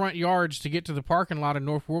front yards to get to the parking lot in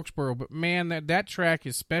North Wilkesboro. But, man, that track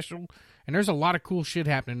is special, and there's a lot of cool shit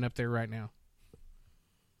happening up there right now.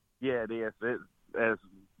 Yeah, it is.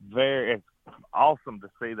 It's awesome to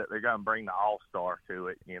see that they're going to bring the All-Star to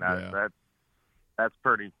it. You know, yeah. That's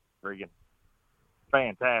pretty friggin'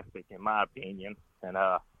 fantastic in my opinion. And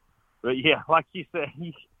but yeah, like you said,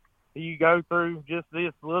 you go through just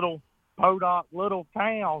this little podunk little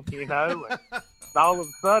town, you know, and all of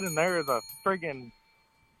a sudden there is a friggin'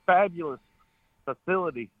 fabulous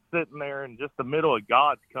facility sitting there in just the middle of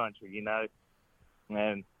God's country, you know.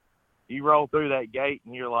 And you roll through that gate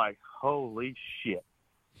and you're like, holy shit.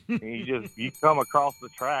 And you come across the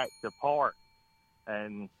track to park,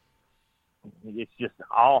 and it's just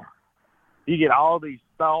you get all these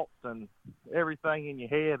thoughts and everything in your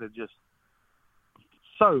head of just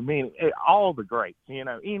so many, all the greats, you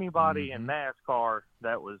know, anybody in NASCAR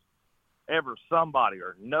that was ever somebody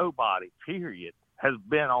or nobody, period,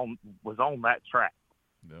 was on that track.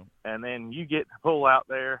 Yeah. And then you get to pull out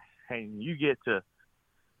there and you get to,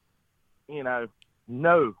 you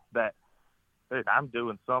know that dude, I'm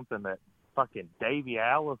doing something that fucking Davey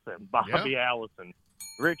Allison, Bobby Allison,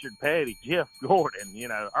 Richard Petty, Jeff Gordon, you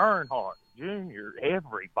know, Earnhardt Jr.,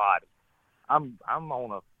 everybody. I'm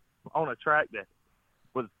on a track that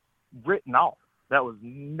was written off, that was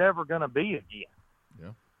never going to be again.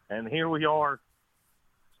 Yeah. And here we are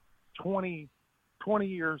 20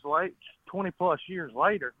 years late, 20 plus years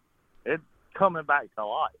later, it's coming back to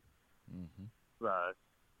life. Mm-hmm. So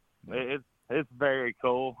it's very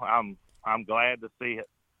cool. I'm glad to see it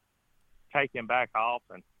taking back off,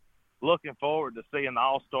 and looking forward to seeing the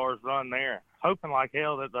All-Stars run there. Hoping like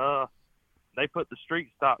hell that they put the street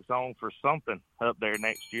stocks on for something up there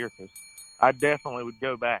next year, because I definitely would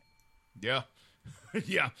go back. Yeah.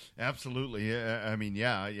 Yeah, absolutely. I mean,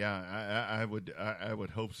 I would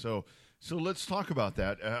hope so. So let's talk about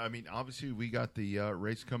that. I mean, obviously we got the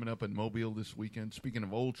race coming up in Mobile this weekend. Speaking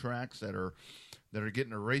of old tracks that are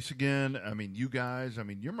getting a race again, I mean, you guys, I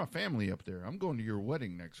mean, you're my family up there. I'm going to your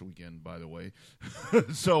wedding next weekend, by the way.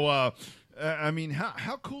 So, I mean,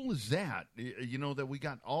 how cool is that? You know, that we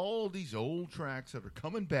got all these old tracks that are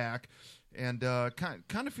coming back, and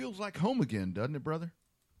kind of feels like home again, doesn't it, brother?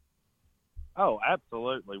 Oh,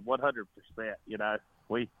 absolutely, 100%. You know,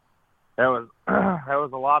 there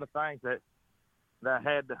was a lot of things that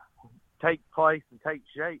had to take place and take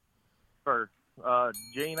shape for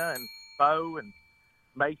Gina and Bo and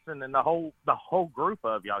Mason and the whole group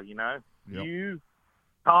of y'all. You know, Yep. You,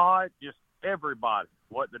 Todd, just everybody.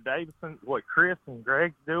 What Chris and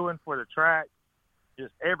Greg's doing for the track,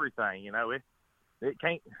 just everything. You know, it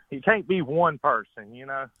can't be one person. You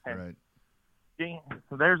know, and Right.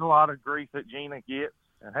 There's a lot of grief that Gina gets,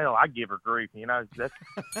 and hell, I give her grief. You know, that's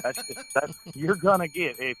you're gonna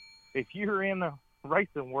get if you're in the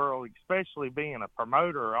racing world, especially being a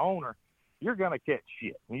promoter or owner, you're gonna catch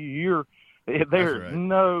shit. There's right.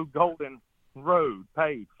 no golden road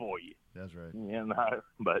paved for you. That's right. You know,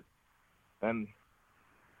 and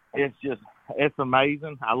it's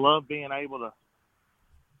amazing. I love being able to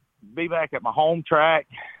be back at my home track.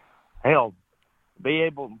 Hell,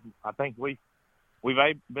 I think we've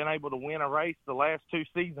been able to win a race the last 2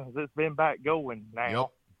 seasons. It's been back going now. Yep.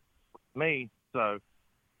 Me, so,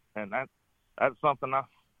 and that's something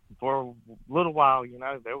for a little while, you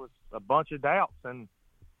know, there was a bunch of doubts and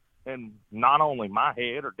not only my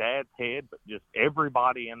head or Dad's head, but just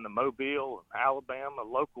everybody in the Mobile, Alabama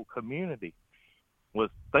local community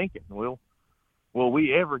was thinking, will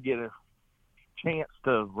we ever get a chance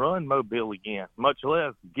to run Mobile again, much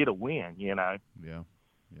less get a win, you know? Yeah.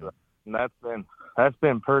 And that's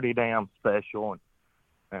been pretty damn special. And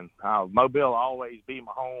And Mobile will always be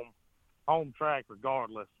my home track,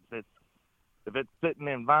 regardless if it's sitting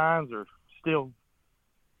in vines or still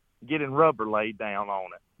getting rubber laid down on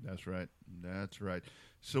it. That's right. That's right.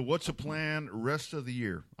 So what's the plan rest of the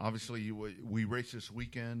year? Obviously, we race this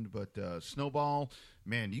weekend, but Snowball,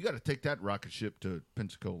 man, you got to take that rocket ship to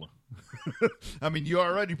Pensacola. I mean, you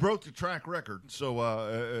already broke the track record.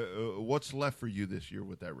 So what's left for you this year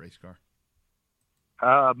with that race car?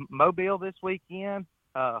 Mobile this weekend.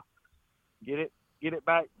 Get it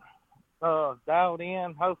back dialed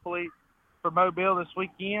in, hopefully, for Mobile this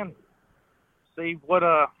weekend. See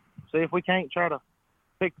if we can't try to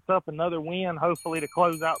pick up another win, hopefully, to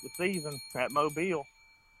close out the season at Mobile.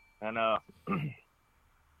 And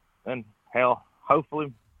and hell,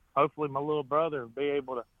 hopefully my little brother will be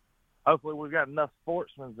able to. Hopefully, we've got enough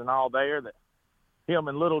sportsmen and all there that him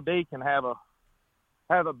and Little D can have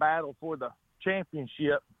a battle for the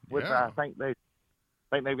championship. Which I think they've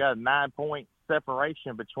got a 9-point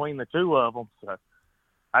separation between the two of them. So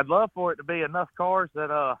I'd love for it to be enough cars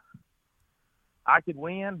that I could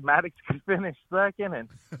win, Maddox could finish second, and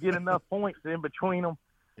get enough points in between them,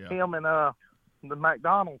 him and the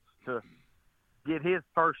McDonald's, to get his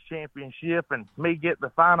first championship, and me get the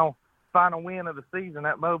final win of the season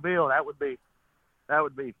at Mobile. That would be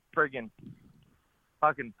friggin'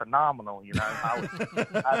 fucking phenomenal, you know.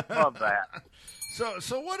 I'd love that.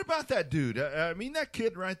 So what about that dude? I mean, that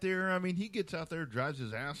kid right there. I mean, he gets out there, drives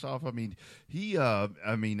his ass off. I mean,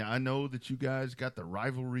 I know that you guys got the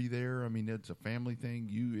rivalry there. I mean, it's a family thing.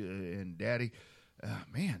 You and Daddy,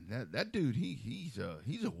 man, that dude, he's a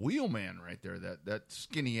wheelman right there. That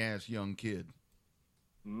skinny ass young kid.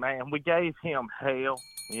 Man, we gave him hell.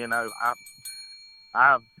 You know,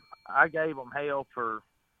 I gave him hell for,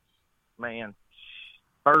 man,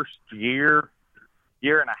 first year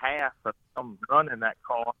and a half of him running that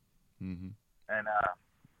car. Mm-hmm. And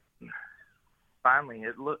finally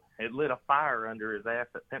it lit a fire under his ass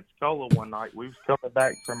at Pensacola one night. We was coming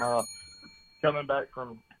back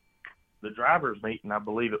from the driver's meeting, I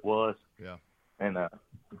believe it was. Yeah. And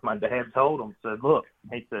my dad told him, said, look,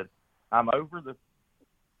 he said, I'm over the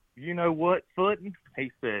you-know-what footing.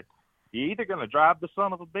 He said, you're either going to drive the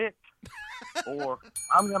son of a bitch or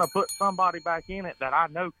I'm going to put somebody back in it that I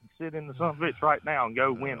know can sit in the son of a bitch right now and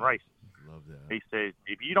go win races. Love that. He said,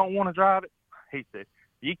 if you don't want to drive it, he said,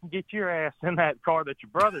 you can get your ass in that car that your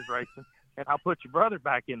brother's racing, and I'll put your brother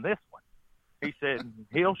back in this one. He said,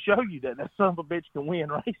 he'll show you that son of a bitch can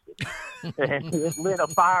win races. And it lit a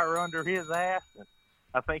fire under his ass, and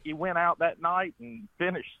I think he went out that night and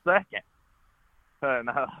finished second. And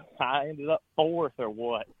I ended up fourth or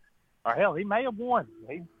what. Or hell, he may have won.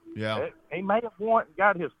 He may have won and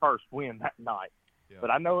got his first win that night. Yeah.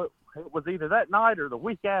 But I know it was either that night or the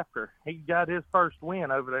week after he got his first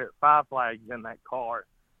win over there at Five Flags in that car.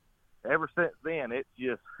 Ever since then,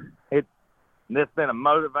 it's been a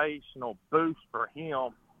motivational boost for him,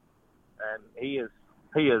 and he has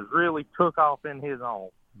really took off in his own.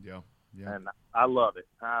 Yeah. And I love it.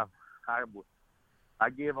 I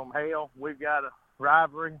give him hell. We've got a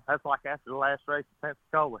rivalry. That's like after the last race at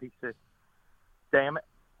Pensacola. He said, damn it.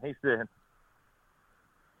 He said,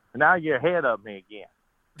 now you're ahead of me again.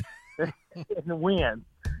 And win.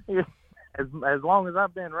 As long as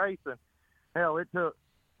I've been racing, hell,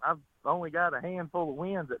 I've only got a handful of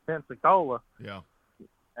wins at Pensacola. Yeah.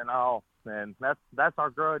 And all. And that's our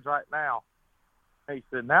grudge right now. He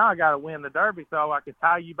said, now I got to win the Derby so I can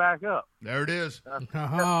tie you back up. There it is.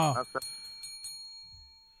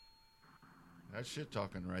 That's shit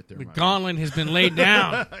talking right there. The gauntlet has been laid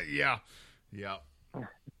down. Yeah. Yep.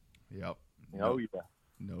 Oh, yeah.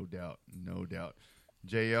 No doubt.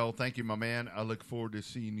 JL, thank you, my man. I look forward to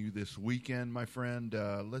seeing you this weekend, my friend.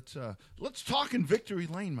 Let's talk in Victory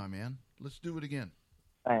Lane, my man. Let's do it again.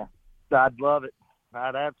 I'd love it.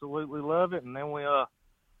 I'd absolutely love it. And then we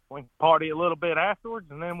can party a little bit afterwards,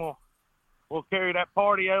 and then we'll carry that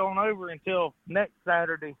party on over until next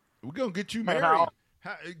Saturday. We're gonna get you married.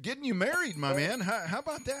 Getting you married, my man. How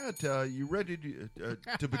about that? You ready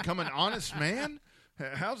to become an honest man?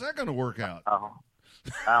 How's that going to work out?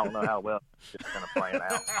 I don't know how well it's going to plan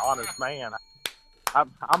out. Honest man.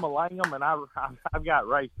 I'm a Langham, and I've got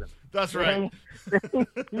racing. That's right.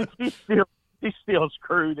 He's still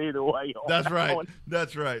screwed either way. That's right.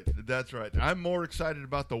 That's right. I'm more excited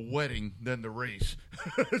about the wedding than the race.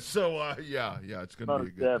 So, yeah, it's going to be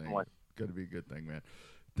a good thing. It's going to be a good thing, man.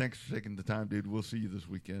 Thanks for taking the time, dude. We'll see you this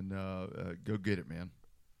weekend. Go get it, man.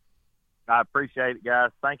 I appreciate it, guys.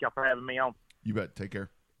 Thank y'all for having me on. You bet. Take care.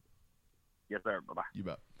 Yes, sir. Bye-bye. You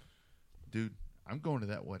bet. Dude, I'm going to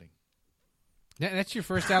that wedding. That's your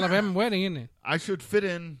first Alabama wedding, isn't it? I should fit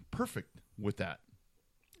in perfect with that.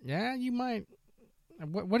 Yeah, you might.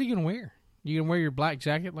 What are you going to wear? You going to wear your black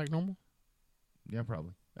jacket like normal? Yeah,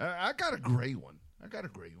 probably. I got a gray one.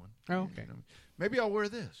 Oh, okay. Maybe I'll wear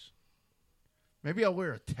this. Maybe I'll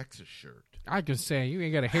wear a Texas shirt. I could say, you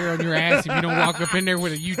ain't got a hair on your ass if you don't walk up in there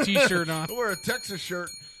with a UT shirt on. I'll wear a Texas shirt.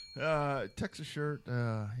 Yeah,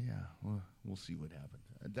 we'll see what happens.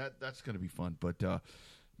 That's going to be fun. But,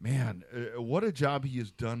 man, what a job he has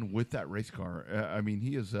done with that race car. I mean,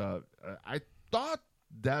 he is I thought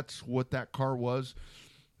that's what that car was.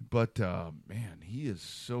 But, man, he is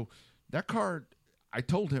so – that car, I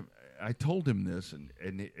told him this,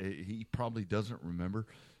 and he probably doesn't remember.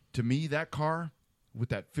 To me, that car with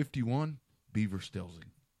that 51, Beaver Stelzing.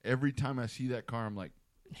 Every time I see that car, I'm like,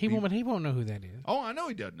 he won't know who that is. Oh, I know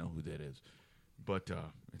he doesn't know who that is. But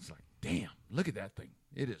it's like, damn, look at that thing.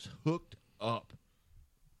 It is hooked up.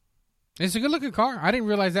 It's a good-looking car. I didn't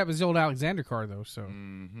realize that was the old Alexander car, though. So,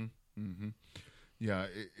 Yeah,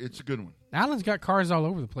 it's a good one. Alan's got cars all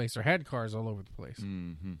over the place, or had cars all over the place.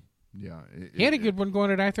 Yeah, he had a good one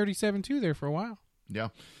going at I-37 too there for a while. Yeah,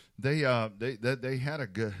 they had a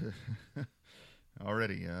good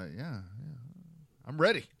already. Yeah, I'm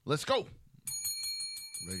ready. Let's go.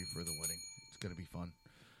 Ready for the wedding. It's gonna be fun.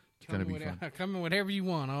 It's gonna be fun. Come in whatever you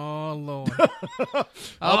want. Oh Lord.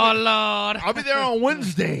 Lord. I'll be there on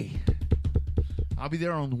Wednesday.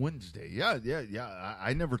 Yeah.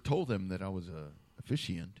 I never told them that I was a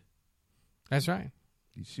officiant. That's right.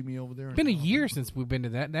 You see me over there? It's been a year since we've been to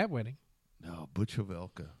that wedding. No, Butch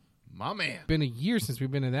Havelka. My man. Been a year since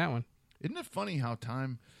we've been to that one. Isn't it funny how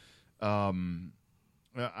time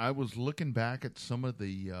I was looking back at some of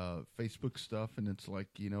the Facebook stuff, and it's like,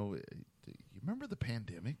 you remember the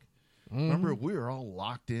pandemic? Mm-hmm. Remember, we were all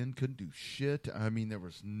locked in, couldn't do shit. I mean, there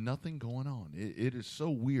was nothing going on. It is so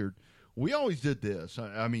weird. We always did this.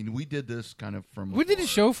 I mean, we did this kind of from... We did a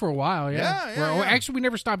show for a while, yeah. Yeah. Actually, we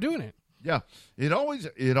never stopped doing it. Yeah. It always,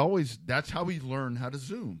 that's how we learned how to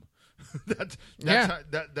Zoom.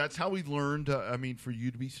 That's how we learned. For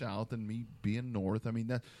you to be south and me being north. I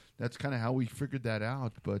mean, that's kind of how we figured that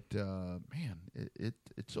out. But man,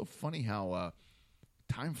 it's so funny how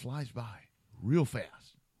time flies by real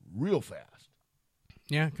fast.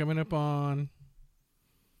 Yeah, coming up on.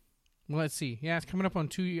 Well, let's see. Yeah, it's coming up on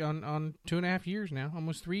 2.5 years now,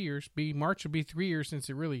 almost 3 years. March will be 3 years since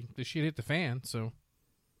the shit hit the fan. So,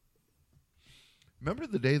 remember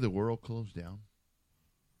the day the world closed down?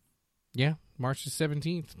 Yeah, March the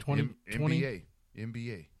 17th, 2020.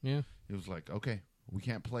 NBA. Yeah. It was like, okay, we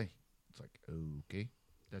can't play. It's like, okay,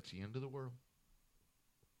 that's the end of the world.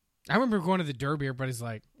 I remember going to the Derby. Everybody's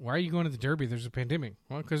like, why are you going to the Derby? There's a pandemic.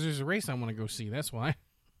 Well, because there's a race I want to go see. That's why.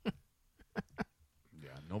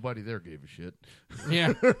 Yeah, nobody there gave a shit.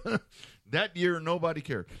 Yeah. That year, nobody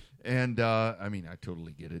cared. And, I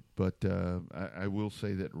totally get it. But I will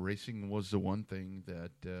say that racing was the one thing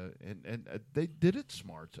that and they did it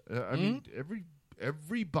smart.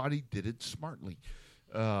 Everybody did it smartly.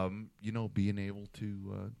 Being able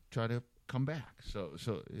to try to come back. So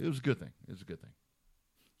it was a good thing. It was a good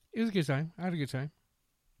time. I had a good time.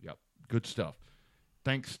 Yep. Good stuff.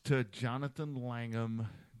 Thanks to Jonathan Langham.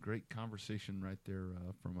 Great conversation right there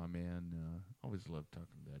from my man. Always love talking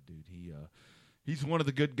to that dude. He's one of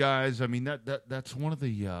the good guys. I mean, that's one of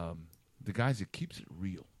the guys that keeps it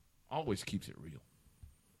real. Always keeps it real.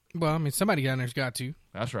 Well, somebody down there's got to.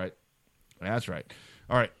 That's right.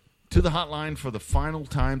 All right. To the hotline for the final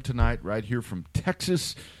time tonight, right here from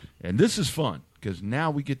Texas, and this is fun because now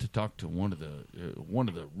we get to talk to one of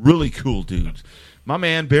the really cool dudes. My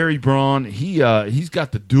man Barry Braun. He's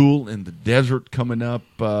got the Duel in the Desert coming up.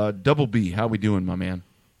 Double B, how we doing, my man?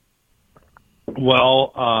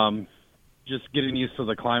 Well, just getting used to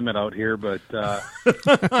the climate out here, but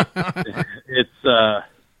it's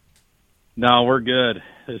no, we're good.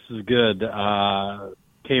 This is good.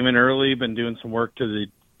 Came in early, been doing some work to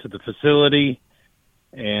the facility,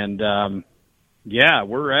 and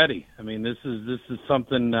we're ready. I mean, this is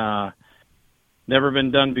something never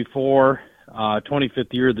been done before.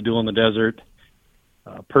 25th year of the Duel in the Desert,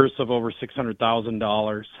 purse of over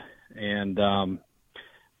 $600,000, and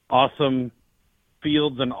awesome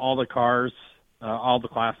fields and all the cars, all the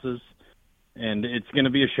classes, and it's going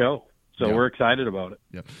to be a show. So we're excited about it.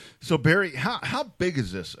 Yeah. So Barry, how big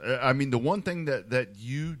is this? The one thing that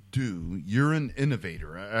you do, you're an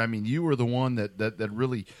innovator. You are the one that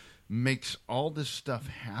really makes all this stuff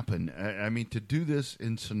happen. To do this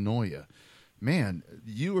in Sonoya, man,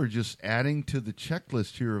 you are just adding to the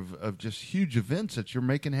checklist here of just huge events that you're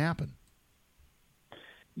making happen.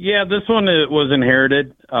 Yeah, this one was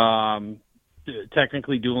inherited.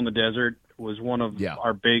 Technically, Duel in the Desert was one of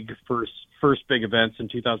our big first big events in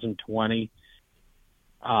 2020.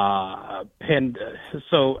 So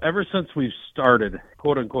ever since we've started,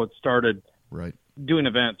 quote unquote, right, doing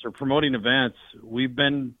events or promoting events, we've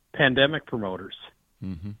been pandemic promoters.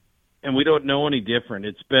 Mm-hmm. And we don't know any different.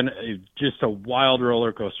 It's been just a wild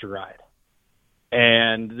roller coaster ride.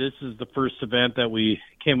 And this is the first event that we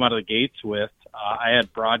came out of the gates with. I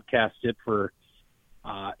had broadcast it for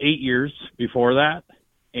 8 years before that.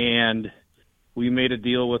 And we made a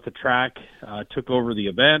deal with the track, took over the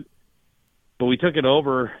event. But we took it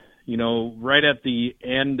over, right at the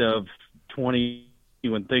end of 20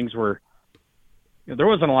 when things were, there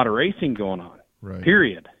wasn't a lot of racing going on, right.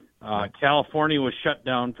 Period. California was shut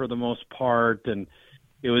down for the most part, and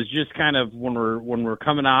it was just kind of when we're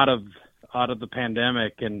coming out of the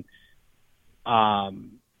pandemic, and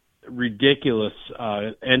ridiculous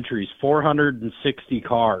entries, 460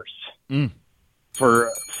 cars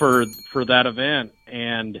for that event.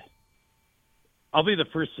 And I'll be the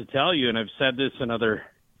first to tell you, and I've said this in other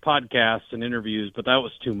podcasts and interviews, but that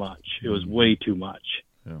was too much. It was way too much.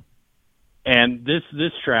 Yeah. And this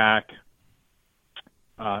track,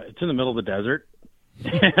 it's in the middle of the desert,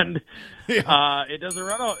 and it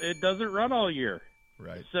doesn't run all year.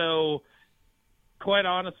 Right. So, quite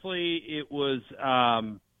honestly, it was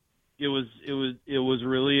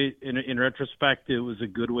really, in retrospect, it was a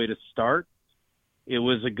good way to start. It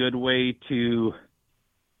was a good way to,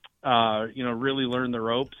 really learn the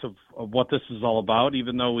ropes of what this is all about,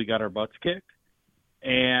 even though we got our butts kicked,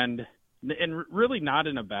 and really not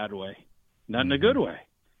in a bad way, not in a good way.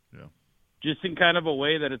 Yeah. Just in kind of a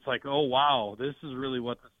way that it's like, oh, wow, this is really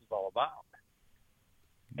what this is all about.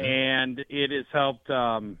 Yeah. And it has helped,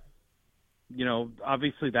 obviously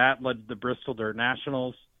that led to the Bristol Dirt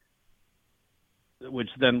Nationals, which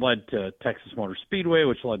then led to Texas Motor Speedway,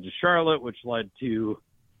 which led to Charlotte, which led to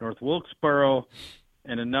North Wilkesboro,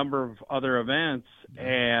 and a number of other events.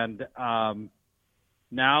 And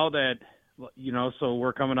now that, so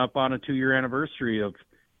we're coming up on a 2-year anniversary of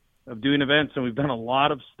doing events, and we've done a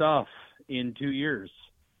lot of stuff in 2 years,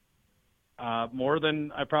 more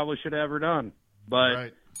than I probably should have ever done.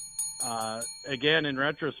 But again, in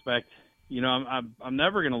retrospect, I'm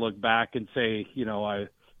never going to look back and say,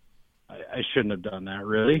 I shouldn't have done that.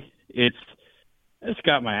 Really, it's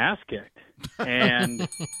got my ass kicked, and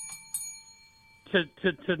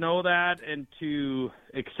to know that and to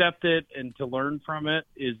accept it and to learn from it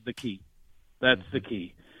is the key. That's the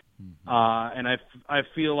key. And I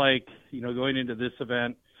feel like going into this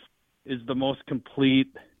event is the most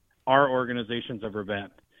complete our organization's ever been,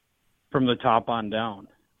 from the top on down,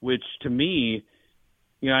 which to me,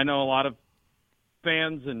 I know a lot of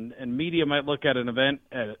fans and media might look at an event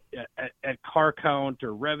at car count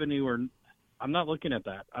or revenue, or I'm not looking at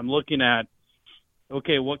that. I'm looking at,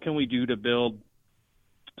 okay, what can we do to build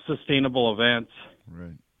sustainable events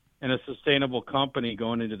and a sustainable company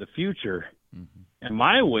going into the future? Mm-hmm. And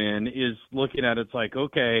my win is looking at it's like,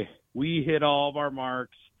 okay, we hit all of our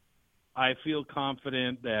marks. I feel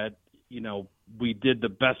confident that, we did the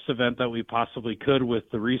best event that we possibly could with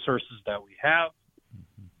the resources that we have.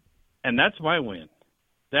 Mm-hmm. And that's my win.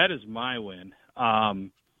 That is my win.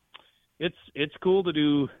 It's cool to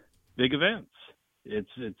do big events.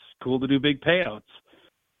 It's cool to do big payouts,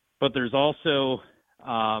 but there's also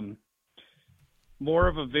more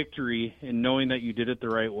of a victory in knowing that you did it the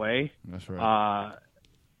right way. That's right.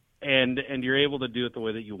 And you're able to do it the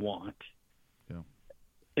way that you want. Yeah.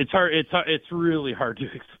 It's hard. It's really hard to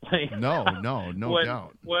explain. No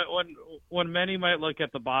doubt. When many might look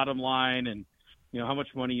at the bottom line and how much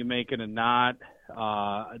money you making and not,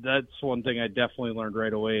 that's one thing I definitely learned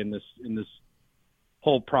right away in this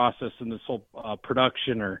whole process, in this whole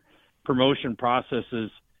production or promotion process is,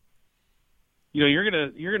 you're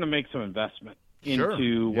gonna make some investment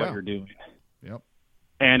into what you're doing. Yep.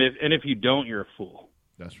 And if you don't, you're a fool.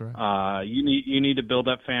 That's right. You need to build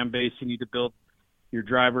that fan base. You need to build your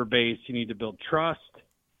driver base. You need to build trust.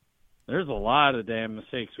 There's a lot of damn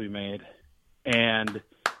mistakes we made, and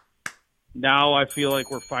now I feel like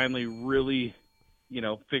we're finally really,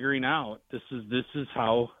 figuring out this is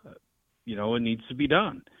how, it needs to be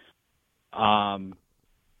done.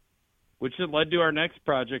 Which has led to our next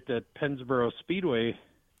project at Pennsboro Speedway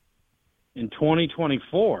in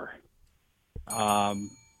 2024. I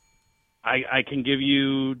can give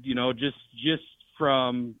you, just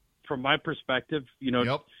from my perspective,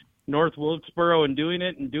 North Wilkesboro and doing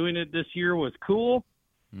it this year was cool.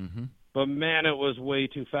 Mm-hmm. But man, it was way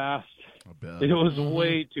too fast. I bet. It was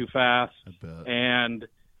way too fast. I bet. And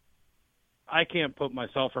I can't put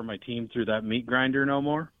myself or my team through that meat grinder no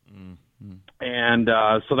more. Mm-hmm. And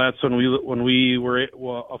so that's when we were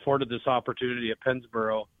afforded this opportunity at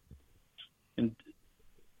Pennsboro. And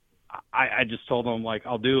I just told them, like,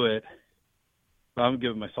 I'll do it, but I'm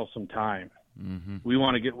giving myself some time. Mm-hmm. We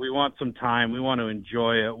want some time. We want to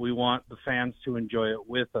enjoy it. We want the fans to enjoy it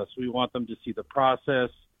with us. We want them to see the process.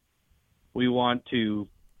 We want to,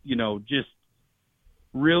 just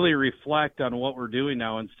really reflect on what we're doing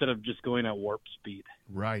now instead of just going at warp speed.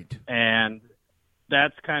 Right. And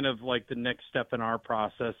that's kind of like the next step in our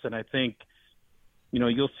process. And I think,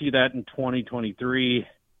 you'll see that in 2023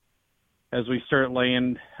 as we start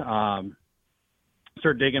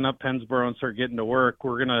start digging up Pennsboro and start getting to work.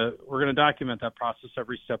 We're gonna document that process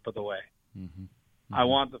every step of the way. Mm-hmm. Mm-hmm. I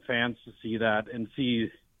want the fans to see that and see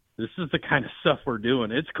this is the kind of stuff we're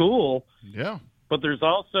doing. It's cool. Yeah. But there's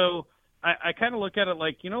also I kind of look at it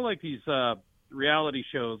like like these reality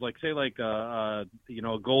shows, like say like a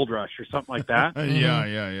Gold Rush or something like that.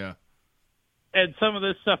 Yeah. And some of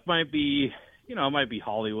this stuff might be might be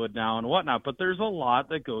Hollywood now and whatnot, but there's a lot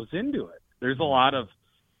that goes into it. There's a lot of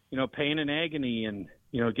pain and agony and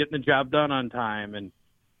getting the job done on time and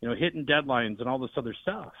hitting deadlines and all this other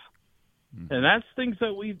stuff. Mm-hmm. And that's things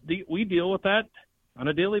that we deal with that on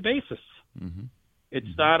a daily basis. Mm-hmm.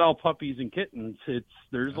 It's not all puppies and kittens.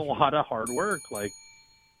 There's a lot of hard work. Like,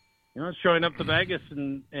 showing up to Vegas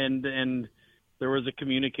and there was a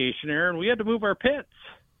communication error and we had to move our pits.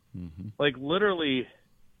 Mm-hmm. Like literally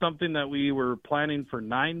something that we were planning for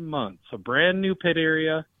 9 months, a brand new pit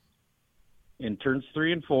area in turns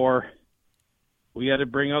 3 and 4. We had to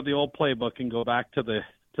bring out the old playbook and go back to the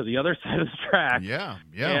other side of the track. Yeah.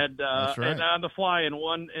 And, that's right. And on the fly in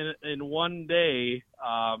one day,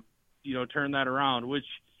 turn that around, which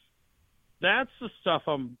that's the stuff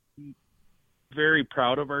I'm very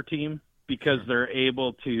proud of our team because they're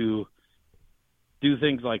able to do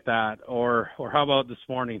things like that. Or how about this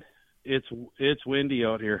morning? It's windy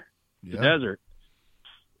out here, the desert.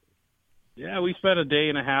 Yeah, we spent a day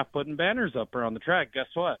and a half putting banners up around the track. Guess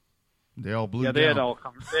what? They all blew down. They had to all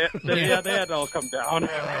come. They had to all come down.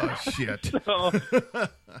 Oh shit! So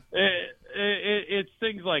it's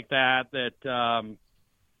things like that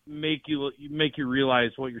make you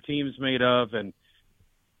realize what your team's made of, and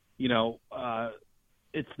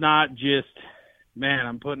it's not just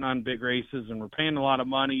I'm putting on big races and we're paying a lot of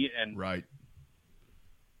money and right.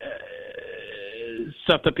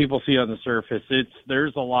 Stuff that people see on the surface.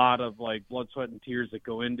 There's a lot of like blood, sweat, and tears that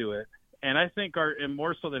go into it. And I think and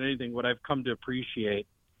more so than anything, what I've come to appreciate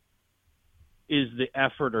is the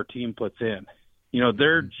effort our team puts in.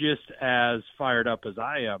 They're just as fired up as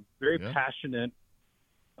I am, very passionate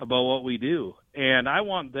about what we do. And I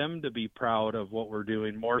want them to be proud of what we're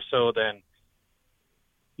doing more so than,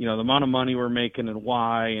 the amount of money we're making and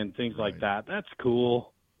why and things like that. That's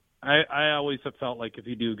cool. I always have felt like if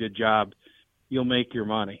you do a good job, you'll make your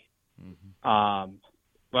money. Mm-hmm.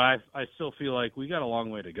 But I still feel like we got a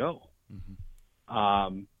long way to go.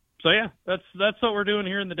 Mm-hmm. So yeah, that's what we're doing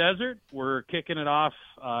here in the desert. We're kicking it off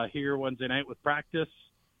here Wednesday night with practice.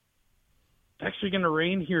 It's actually going to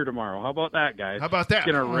rain here tomorrow. How about that, guys? How about that?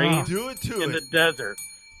 It's going to rain Do it to in it. the desert.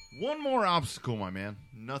 One more obstacle, my man.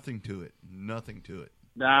 Nothing to it.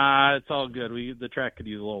 Nah, it's all good. The track could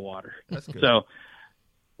use a little water. That's good. So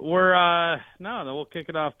we're we'll kick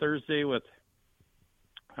it off Thursday with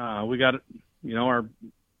we got our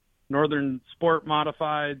Northern Sport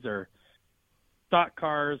modifieds, our stock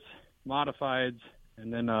cars modifieds,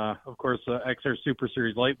 and then of course XR Super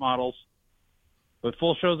Series late models with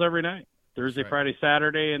full shows every night, Thursday, Friday,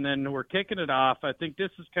 Saturday, and then we're kicking it off. I think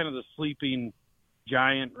this is kind of the sleeping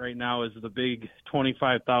giant right now is the big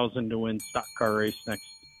 $25,000 to win stock car race next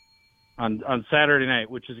on Saturday night,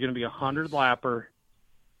 which is going to be a 100-lapper.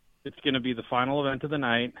 It's going to be the final event of the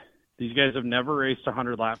night. These guys have never raced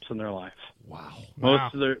 100 laps in their life. Wow.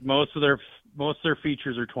 Most of their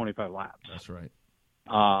features are 25 laps. That's right.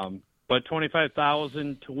 But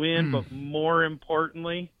 25,000 to win, but more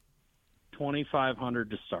importantly,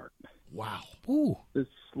 2,500 to start. Wow. Ooh. It's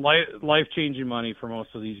life-changing money for most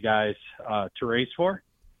of these guys to race for,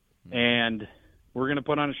 and we're going to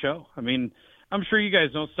put on a show. I mean, I'm sure you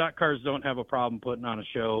guys know stock cars don't have a problem putting on a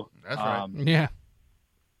show. That's right. Yeah.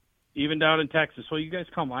 Even down in Texas. Well, you guys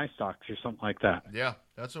call my stocks or something like that. Yeah,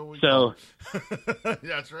 that's what we call it.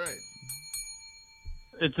 That's right.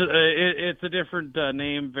 It's a different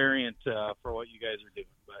name variant for what you guys are doing.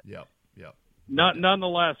 But yeah.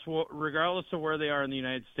 Nonetheless, regardless of where they are in the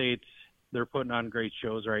United States, they're putting on great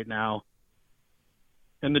shows right now.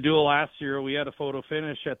 In the duel last year, we had a photo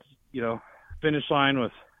finish at finish line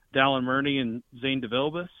with Dallin Murney and Zane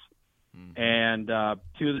DeVilbiss, and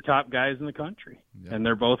two of the top guys in the country. Yep. And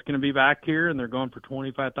they're both going to be back here, and they're going for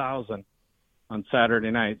 $25,000 on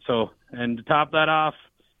Saturday night. So, and to top that off,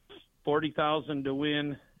 $40,000 to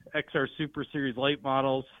win XR Super Series late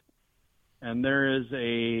models and there is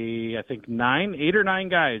I think 8 or 9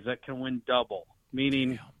 guys that can win double,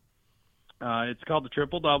 meaning it's called the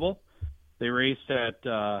triple double. They raced at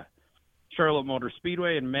Charlotte Motor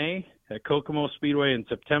Speedway in May, at Kokomo Speedway in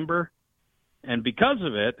September, and because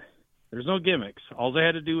of it, there's no gimmicks. All they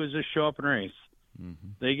had to do was just show up and race. Mm-hmm.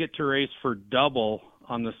 They get to race for double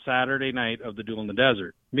on the Saturday night of the Duel in the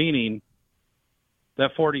Desert, meaning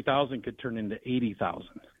that 40,000 could turn into 80,000.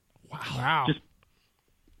 Wow!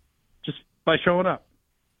 Just by showing up.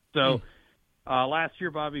 So last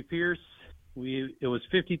year, Bobby Pierce, it was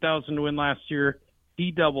 50,000 to win last year.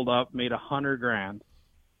 He doubled up, made $100,000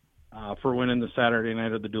 for winning the Saturday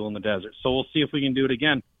night of the Duel in the Desert. So we'll see if we can do it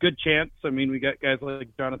again. Good chance. I mean, we got guys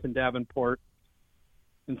like Jonathan Davenport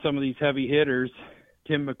and some of these heavy hitters,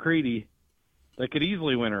 Tim McCready, that could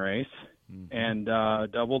easily win a race and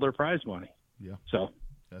double their prize money. Yeah. So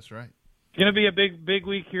that's right. It's going to be a big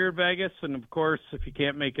week here in Vegas. And, of course, if you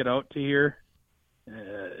can't make it out to here,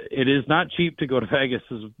 it is not cheap to go to Vegas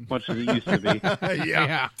as much as it used to be.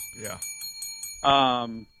 Yeah.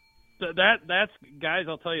 That's guys,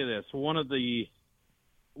 I'll tell you this. One of the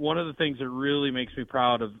things that really makes me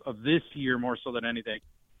proud of this year more so than anything,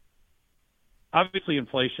 obviously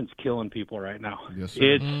inflation's killing people right now. Yes,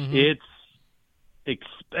 sir. It's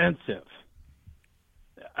expensive.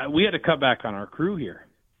 We had to cut back on our crew here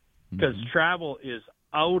because travel is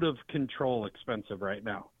out of control expensive right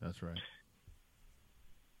now. That's right.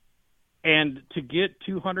 And to get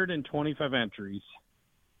 225 entries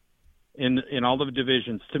in all the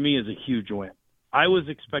divisions, to me, is a huge win. I was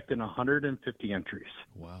expecting 150 entries.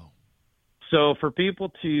 Wow. So for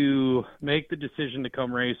people to make the decision to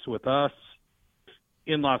come race with us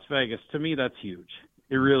in Las Vegas, to me, that's huge.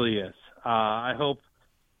 It really is. I hope,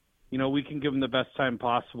 we can give them the best time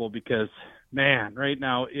possible because, man, right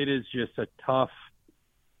now it is just a tough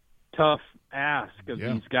ask of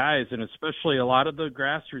these guys, and especially a lot of the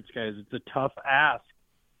grassroots guys. It's a tough ask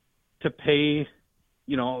to pay,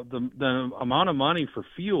 the amount of money for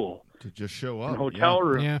fuel to just show up, and hotel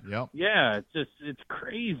room. Yeah, it's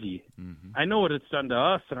crazy. Mm-hmm. I know what it's done to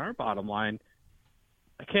us and our bottom line.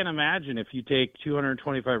 I can't imagine if you take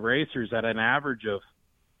 225 racers at an average of,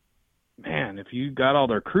 man, if you got all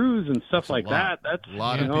their crews and stuff like that, that's a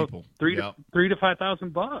lot of people. $3,000 to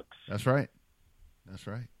 $5,000. That's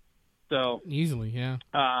right. So easily, yeah.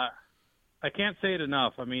 I can't say it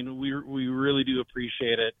enough. I mean, we really do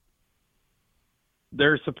appreciate it.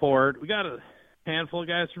 Their support. We got a handful of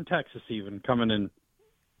guys from Texas even coming and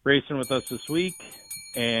racing with us this week,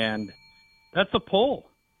 and that's a pull.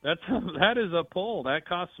 That is a pull. That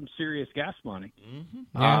costs some serious gas money.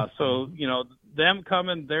 Mm-hmm. So them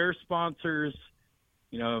coming, their sponsors,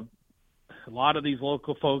 a lot of these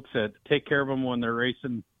local folks that take care of them when they're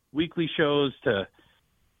racing weekly shows to,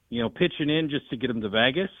 pitching in just to get them to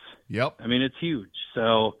Vegas. Yep. I mean, it's huge.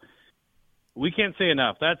 So we can't say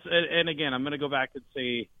enough. And again, I'm going to go back and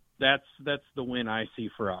say that's the win I see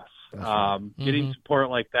for us. Right. Getting support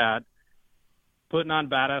like that, putting on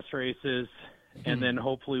badass races, and then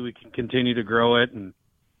hopefully we can continue to grow it and,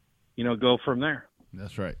 go from there.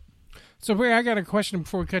 That's right. So, Barry, I got a question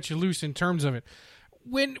before we cut you loose in terms of it.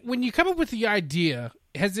 When you come up with the idea,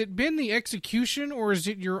 has it been the execution or is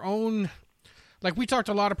it your own? Like, we talked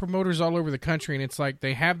to a lot of promoters all over the country, and it's like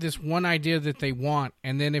they have this one idea that they want,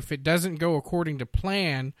 and then if it doesn't go according to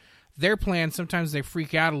their plan, sometimes they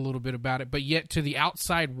freak out a little bit about it, but yet to the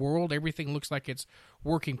outside world, everything looks like it's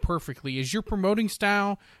working perfectly. Is your promoting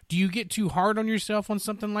style, do you get too hard on yourself on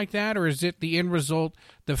something like that, or is it the end result,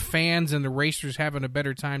 the fans and the racers having a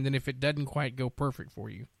better time than if it doesn't quite go perfect for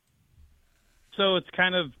you? So it's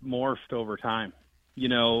kind of morphed over time,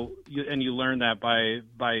 and you learn that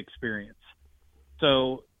by experience.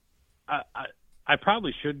 So I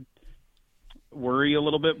probably should worry a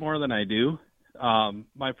little bit more than I do.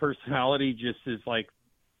 My personality just is like,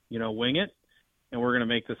 wing it, and we're going to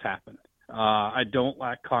make this happen. I don't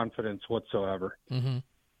lack confidence whatsoever. Mm-hmm.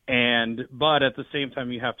 But at the same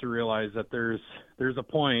time, you have to realize that there's a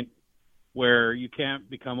point where you can't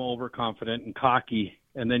become overconfident and cocky,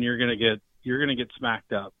 and then you're going to get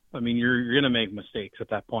smacked up. I mean, you're going to make mistakes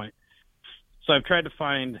at that point. So I've tried to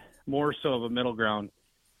find more so of a middle ground.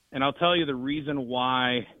 And I'll tell you the reason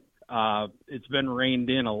why it's been reined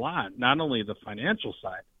in a lot, not only the financial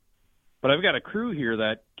side, but I've got a crew here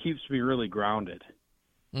that keeps me really grounded.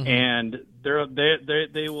 Mm-hmm. And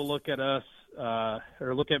they will look at us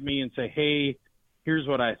or look at me and say, hey, here's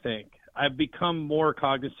what I think. I've become more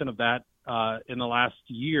cognizant of that in the last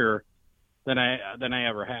year than I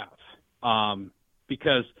ever have.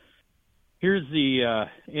 Because here's the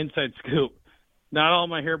inside scoop. Not all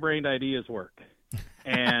my harebrained ideas work.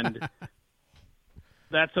 And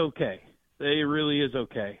that's okay. It really is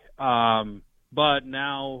okay. But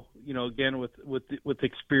now, you know, again, with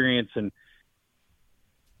experience and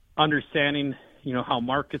understanding, you know, how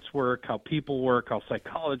markets work, how people work, how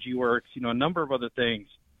psychology works, you know, a number of other things,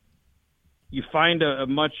 you find a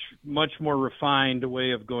much more refined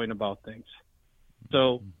way of going about things.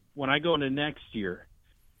 So when I go into next year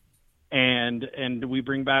and we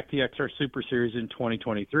bring back the XR Super Series in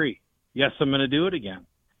 2023, yes, I'm going to do it again.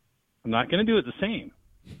 I'm not going to do it the same.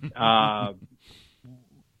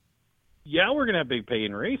 Yeah, we're going to have big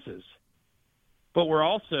paying races, but we're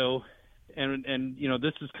also, and you know,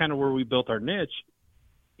 this is kind of where we built our niche,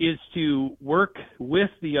 is to work with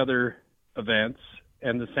the other events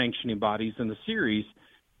and the sanctioning bodies in the series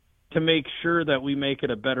to make sure that we make it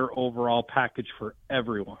a better overall package for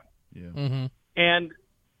everyone. Yeah. Mm-hmm. And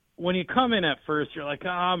when you come in at first, you're like,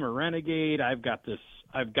 I'm a renegade. I've got this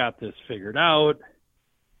figured out.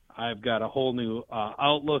 I've got a whole new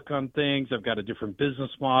outlook on things. I've got a different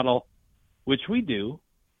business model, which we do,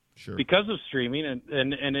 sure, because of streaming, and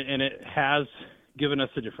it has given us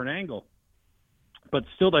a different angle. But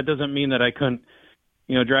still, that doesn't mean that I couldn't,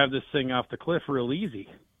 you know, drive this thing off the cliff real easy.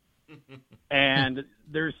 And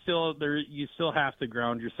you still have to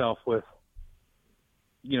ground yourself with,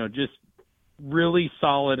 you know, just really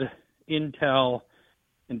solid intel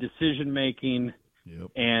and decision making.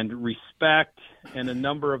 Yep. And respect, and a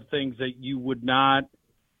number of things that you would not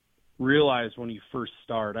realize when you first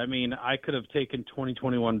start. I mean, I could have taken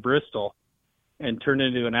 2021 Bristol and turned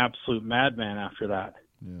into an absolute madman after that.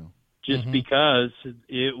 Yeah. Just because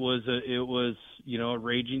it was, you know, a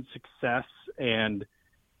raging success and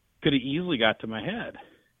could have easily got to my head.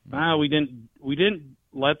 I didn't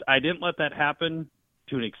let that happen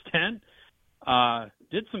to an extent.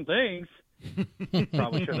 Did some things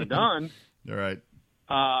probably shouldn't have done. All right.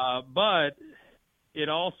 But it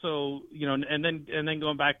also, you know, and then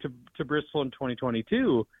going back to Bristol in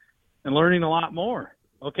 2022 and learning a lot more.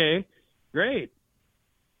 Okay, great.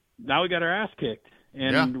 Now we got our ass kicked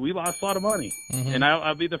and we lost a lot of money. And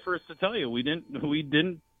I'll be the first to tell you, we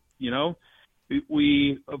didn't, you know,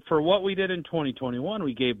 we for what we did in 2021,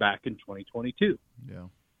 we gave back in 2022. Yeah.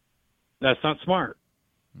 That's not smart.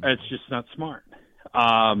 It's just not smart.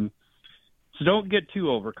 So don't get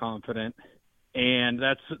too overconfident. And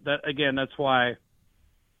that's why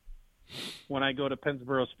when I go to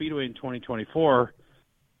Pennsboro Speedway in 2024,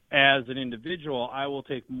 as an individual, I will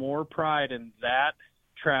take more pride in that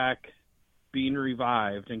track being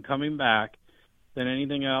revived and coming back than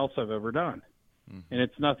anything else I've ever done. And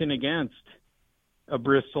it's nothing against a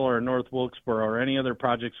Bristol or a North Wilkesboro or any other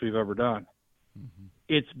projects we've ever done.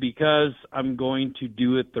 It's because I'm going to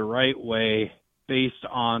do it the right way based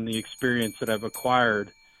on the experience that I've acquired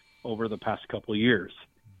over the past couple of years.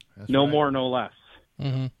 That's no right. more, no less.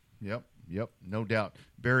 Yep, no doubt.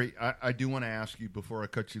 Barry, I do want to ask you before I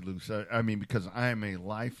cut you loose. I mean, because I am a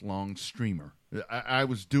lifelong streamer. I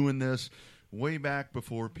was doing this way back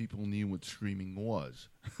before people knew what streaming was.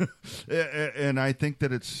 And I think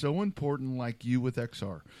that it's so important, like you with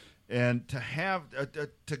XR, and to have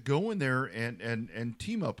to go in there and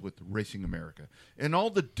team up with Racing America and all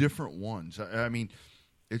the different ones. I mean,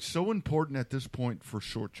 it's so important at this point for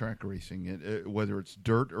short track racing, whether it's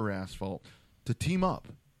dirt or asphalt, to team up.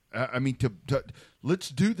 I mean, to let's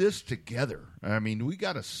do this together. I mean, we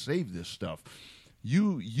got to save this stuff.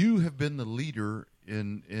 You have been the leader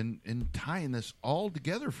in tying this all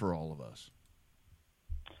together for all of us.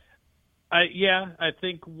 I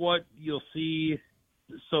think what you'll see.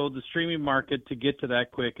 So the streaming market, to get to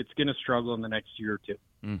that quick, it's going to struggle in the next year or two.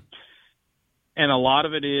 And a lot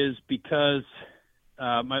of it is because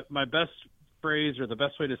my best phrase, or the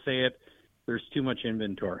best way to say it, there's too much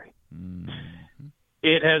inventory.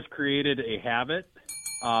 It has created a habit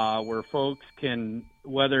where folks can,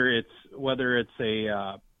 whether it's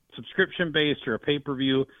a subscription based or a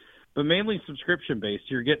pay-per-view, but mainly subscription based,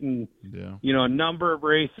 you're getting you know, a number of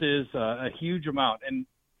races, a huge amount. And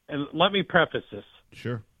let me preface this.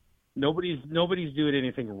 Sure. Nobody's doing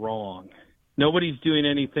anything wrong. Nobody's doing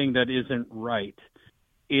anything that isn't right.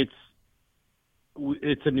 It's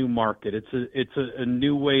a new market. It's a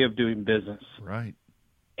new way of doing business. Right.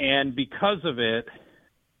 And because of it,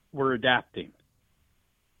 we're adapting.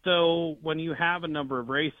 So when you have a number of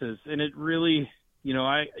races, and it really, you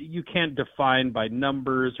know, you can't define by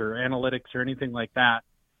numbers or analytics or anything like that,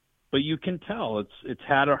 but you can tell it's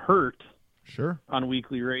had a hurt. Sure. On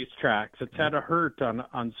weekly race tracks. It's had a hurt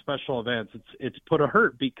on special events. It's put a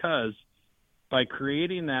hurt because by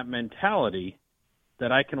creating that mentality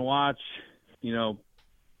that I can watch, you know,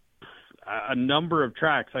 a number of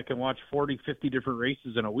tracks, I can watch 40, 50 different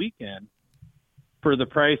races in a weekend for the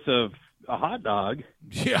price of a hot dog.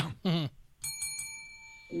 Yeah.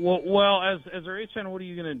 Well, as a race fan, what are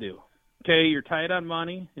you going to do? Okay, you're tight on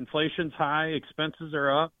money, inflation's high, expenses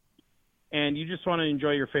are up, and you just want to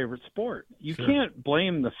enjoy your favorite sport. You can't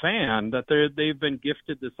blame the fan that they've been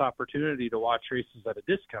gifted this opportunity to watch races at a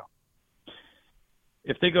discount.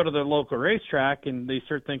 If they go to their local racetrack and they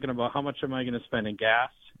start thinking about how much am I going to spend in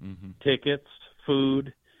gas, tickets,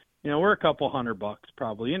 food, we're a couple $100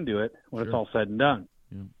 probably into it when it's all said and done.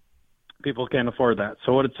 Yeah. People can't afford that.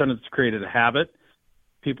 So what it's done is it's created a habit.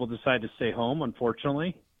 People decide to stay home,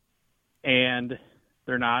 unfortunately, and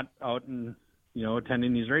they're not out and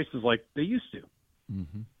attending these races like they used to.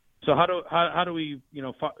 Mm-hmm. So how do we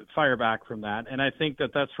fire back from that? And I think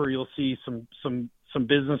that's where you'll see some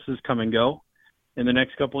businesses come and go in the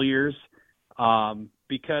next couple of years,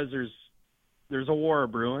 because there's a war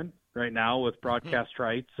brewing right now with broadcast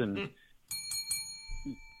rights, and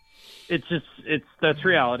that's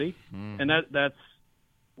reality, and that's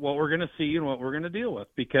what we're going to see and what we're going to deal with.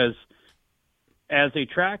 Because as a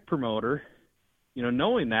track promoter,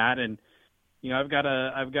 knowing that, and I've got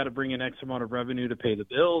to bring in X amount of revenue to pay the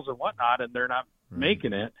bills and whatnot, and they're not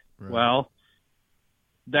making it. Right. Well,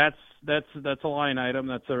 that's a line item.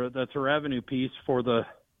 That's a revenue piece for the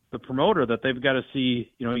promoter that they've got to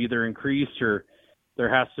see, either increased, or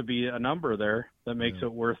there has to be a number there that makes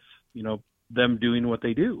it worth, them doing what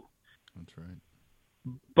they do. That's right.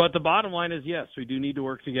 But the bottom line is, yes, we do need to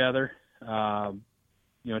work together.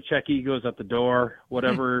 Check egos at the door,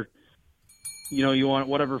 whatever, you want,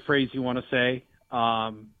 whatever phrase you want to say,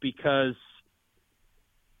 because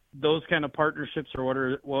those kind of partnerships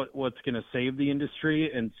are what's going to save the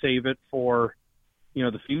industry and save it for,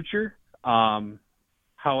 the future.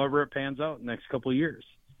 However it pans out in the next couple of years.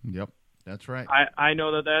 Yep, that's right. I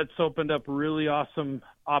know that's opened up really awesome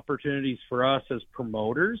opportunities for us as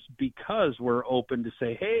promoters, because we're open to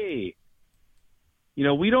say, hey,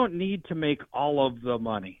 we don't need to make all of the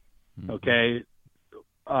money. Okay.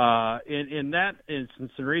 In that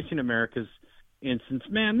instance, in Racing America's instance,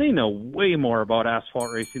 man, they know way more about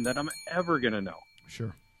asphalt racing than I'm ever going to know.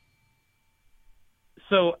 Sure.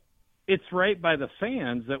 So it's right by the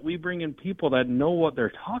fans that we bring in people that know what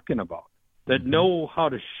they're talking about, that know how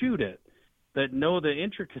to shoot it, that know the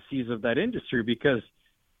intricacies of that industry, because,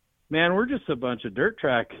 man, we're just a bunch of dirt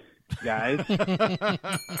track guys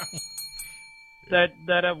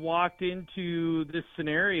that have walked into this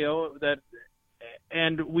scenario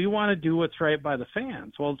and we want to do what's right by the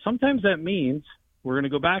fans. Well, sometimes that means, we're going to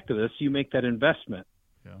go back to this, you make that investment.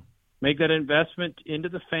 Yeah. Make that investment into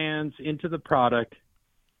the fans, into the product,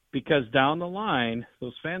 because down the line,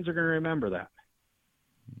 those fans are going to remember that.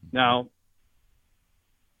 Now,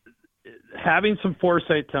 having some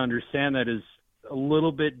foresight to understand that is a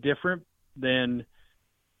little bit different than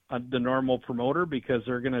the normal promoter, because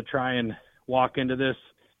they're going to try and walk into this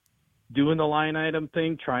doing the line item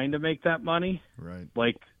thing, trying to make that money. Right.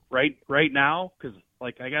 Like right now, because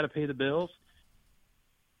I got to pay the bills.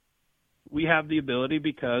 We have the ability,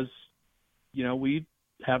 because, we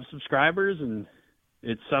have subscribers, and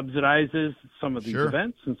it subsidizes some of these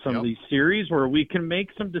events and some of these series, where we can make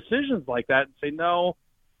some decisions like that and say, no,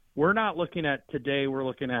 we're not looking at today. We're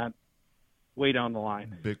looking at way down the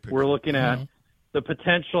line. Big picture. We're looking at the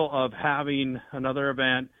potential of having another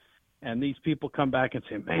event, and these people come back and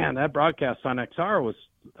say, man, that broadcast on XR was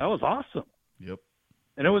awesome. Yep.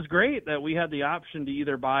 And it was great that we had the option to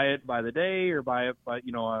either buy it by the day or buy it by,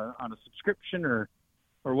 on a subscription or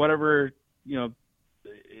whatever,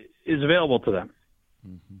 is available to them.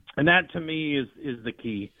 Mm-hmm. And that, to me, is the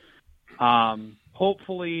key.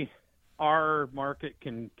 Hopefully our market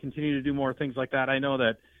can continue to do more things like that. I know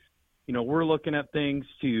that, we're looking at things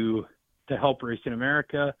to help Racing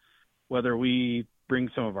America, whether we bring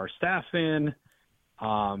some of our staff in,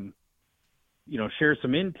 share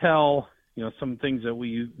some intel, some things that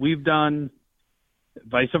we've done,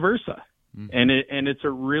 vice versa. Mm-hmm. And it's a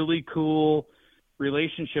really cool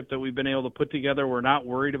relationship that we've been able to put together. We're not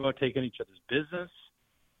worried about taking each other's business.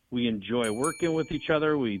 We enjoy working with each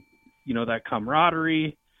other. We, that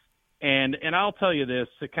camaraderie. And I'll tell you this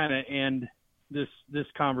to kind of end this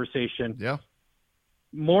conversation. Yeah.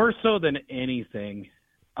 More so than anything,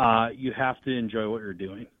 you have to enjoy what you're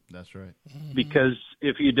doing. That's right. Because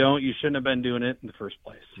if you don't, you shouldn't have been doing it in the first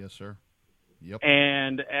place. Yes, sir. Yep.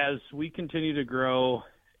 And as we continue to grow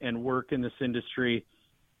and work in this industry,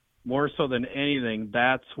 more so than anything,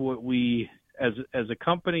 that's what we, as a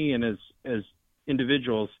company and as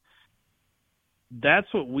individuals, that's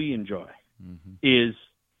what we enjoy, is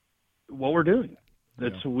what we're doing.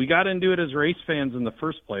 We got into it as race fans in the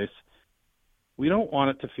first place. We don't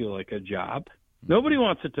want it to feel like a job. Nobody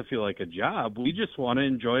wants it to feel like a job. We just want to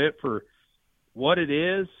enjoy it for what it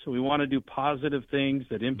is. We want to do positive things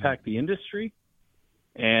that impact the industry.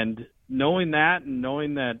 And knowing that,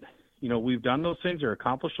 we've done those things or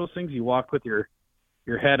accomplished those things, you walk with your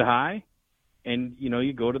head high, and,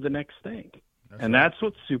 you go to the next thing. That's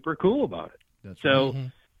what's super cool about it. So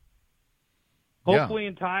hopefully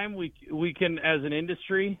in time we can, as an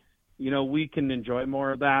industry, we can enjoy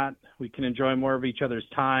more of that. We can enjoy more of each other's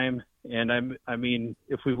time. And I mean,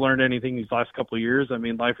 if we've learned anything these last couple of years, I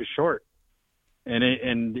mean, life is short, and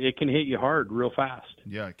it can hit you hard real fast.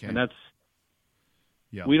 Yeah, it can. And that's,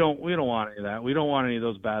 we don't want any of that. We don't want any of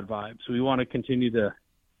those bad vibes. We want to continue to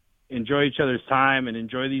enjoy each other's time and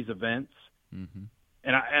enjoy these events. Mm-hmm.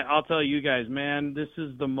 And I'll tell you guys, man, this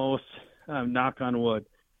is the most, knock on wood,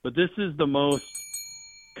 but this is the most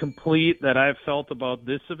complete that I've felt about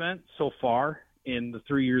this event so far in the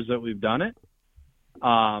 3 years that we've done it.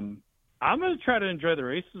 I'm going to try to enjoy the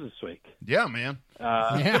races this week. Yeah, man.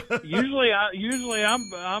 Usually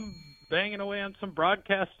I'm banging away on some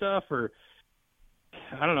broadcast stuff, or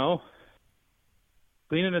I don't know,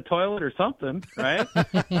 cleaning a toilet or something, right?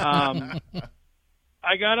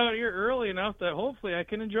 I got out here early enough that hopefully I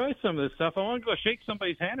can enjoy some of this stuff. I want to go shake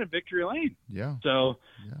somebody's hand in Victory Lane. Yeah. So,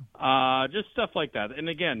 just stuff like that. And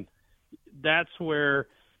again, that's where,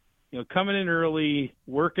 coming in early,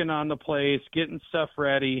 working on the place, getting stuff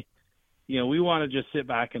ready, we want to just sit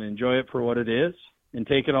back and enjoy it for what it is and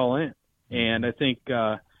take it all in. And I think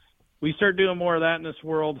we start doing more of that in this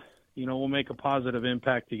world, we'll make a positive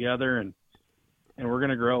impact together, and we're going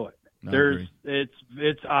to grow it.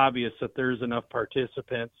 It's obvious that there's enough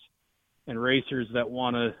participants and racers that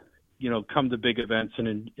want to, come to big events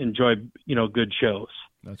and enjoy, good shows.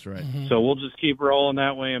 That's right. Mm-hmm. So we'll just keep rolling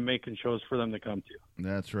that way and making shows for them to come to.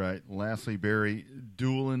 That's right. Lastly, Barry,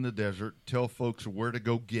 Duel in the Desert. Tell folks where to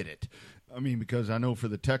go get it. I mean, because I know for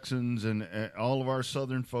the Texans and all of our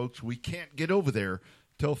Southern folks, we can't get over there.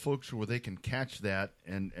 Tell folks where they can catch that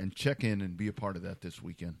and check in and be a part of that this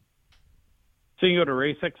weekend. So you can go to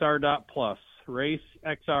racexr.plus,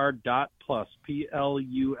 racexr.plus, Plus,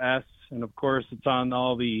 and of course it's on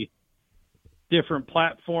all the different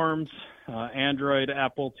platforms, Android,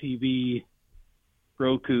 Apple TV,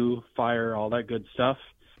 Roku, Fire, all that good stuff.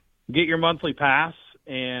 Get your monthly pass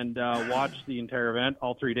and watch the entire event,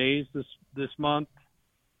 all 3 days this month.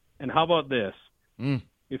 And how about this?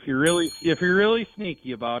 If you're really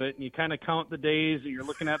sneaky about it and you kind of count the days and you're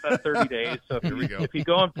looking at that 30 days, so if you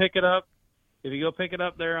go and pick it up,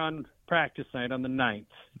 there on practice night on the 9th,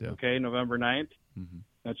 okay, November 9th,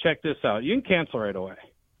 now check this out. You can cancel right away.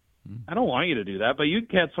 I don't want you to do that, but you can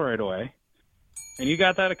cancel right away. And you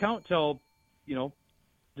got that account till,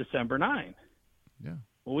 December 9. Yeah.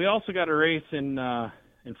 Well, we also got a race in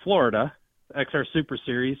Florida, XR Super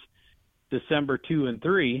Series, December 2 and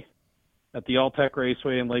 3 at the Alltech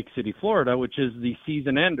Raceway in Lake City, Florida, which is the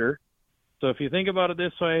season ender. So if you think about it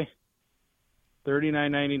this way,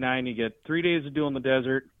 $39.99, you get 3 days of Duel in the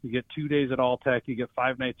Desert, you get 2 days at Alltech, you get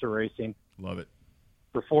 5 nights of racing. Love it.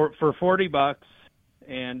 For $40,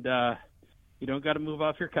 and you don't got to move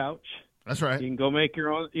off your couch. That's right. You can go make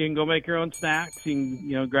your own. You can go make your own snacks. You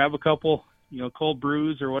can grab a couple, cold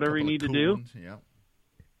brews or whatever you need to do. Yeah.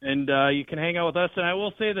 And you can hang out with us. And I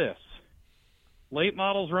will say this: late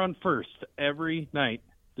models run first every night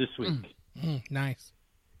this week. Nice.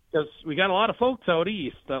 Because we got a lot of folks out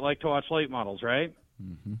east that like to watch late models, right?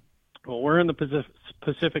 Mm-hmm. Well, we're in the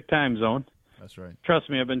Pacific time zone. That's right. Trust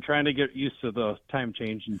me, I've been trying to get used to the time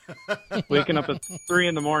change, and waking up at 3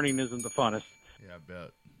 in the morning isn't the funnest. Yeah,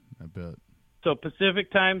 I bet. So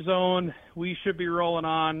Pacific time zone, we should be rolling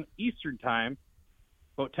on Eastern time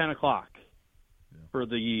about 10 o'clock for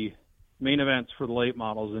the main events for the late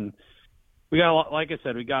models. And we got, like I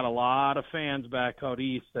said, we got a lot of fans back out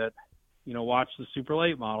east that, watch the super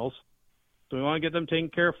late models. So we want to get them taken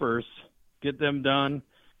care of first, get them done, and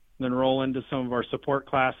then roll into some of our support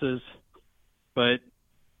classes. But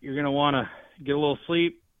you're going to want to get a little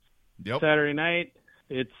sleep. Saturday night.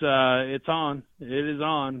 It's on. It is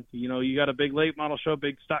on. You got a big late model show,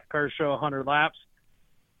 big stock car show, 100 laps.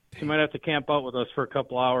 You might have to camp out with us for a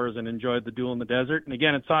couple hours and enjoy the Duel in the Desert. And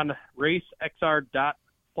again, it's on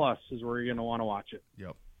racexr.plus is where you're going to want to watch it.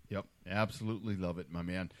 Yep. Absolutely love it, my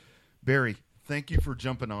man. Barry, thank you for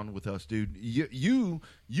jumping on with us, dude. You,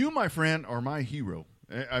 my friend, are my hero.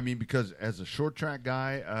 I mean, because as a short track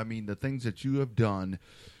guy, I mean, the things that you have done,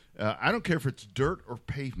 I don't care if it's dirt or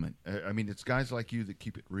pavement. I mean, it's guys like you that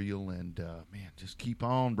keep it real, and, man, just keep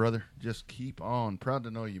on, brother. Just keep on. Proud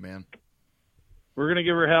to know you, man. We're going to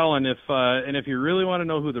give her hell, and if you really want to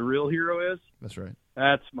know who the real hero is, that's right.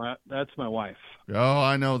 That's my wife. Oh,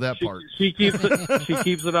 I know that part. She keeps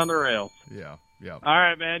it on the rails. Yeah. Yeah. All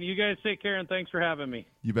right, man. You guys take care, and thanks for having me.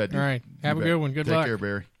 You bet. Dude. All right. Have You a bet. good one. Good Take luck. care,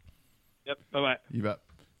 Barry. Yep. Bye-bye. You bet.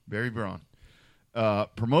 Barry Braun.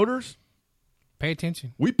 Promoters, Pay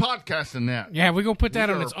attention. we podcasting that. Yeah, we're going to put that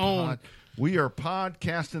We on are its own. We are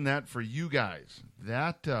podcasting that for you guys.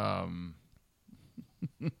 That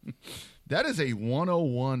that is a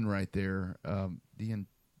 101 right there. The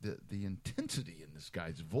intensity in this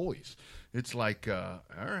guy's voice. It's like, all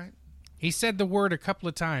right. He said the word a couple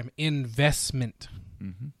of times, investment.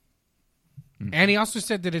 And he also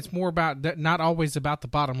said that it's more about, that not always about the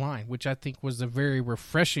bottom line, which I think was a very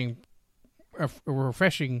refreshing, what's the word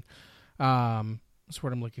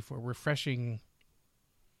I'm looking for? Refreshing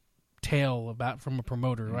tale about from a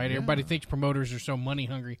promoter, right? Yeah. Everybody thinks promoters are so money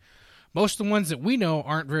hungry. Most of the ones that we know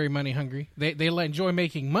aren't very money hungry. They enjoy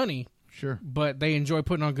making money, Sure. but they enjoy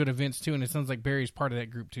putting on good events too. And it sounds like Barry's part of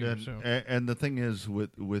that group too. And, So and the thing is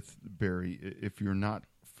with Barry, if you're not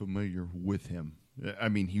familiar with him, I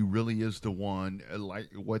mean, he really is the one, like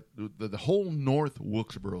what the whole North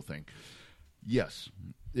Wilkesboro thing. Yes,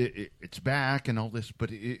 it's back and all this,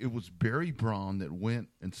 but it was Barry Braun that went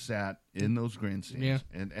and sat in those grandstands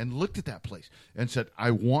and looked at that place and said,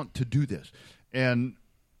 I want to do this. And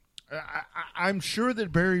I'm sure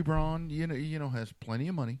that Barry Braun, has plenty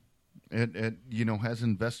of money and has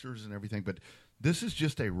investors and everything, but this is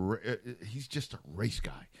just he's just a race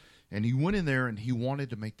guy. And he went in there and he wanted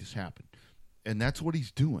to make this happen. And that's what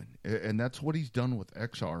he's doing. And that's what he's done with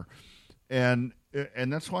XR. And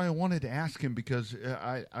that's why I wanted to ask him, because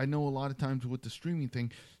I know a lot of times with the streaming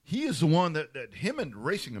thing, he is the one that him and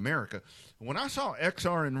Racing America, when I saw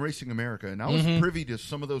XR and Racing America, and I was privy to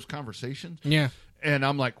some of those conversations, and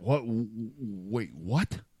I'm like, what? Wait,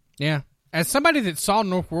 what? Yeah. As somebody that saw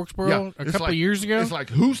North Wilkesboro a couple of years ago, it's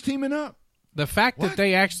like, who's teaming up? the fact that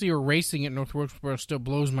they actually are racing at North Wilkesboro still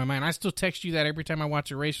blows my mind. I still text you that every time I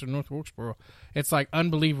watch a race from North Wilkesboro. It's like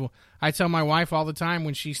unbelievable. I tell my wife all the time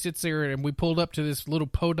when she sits there and we pulled up to this little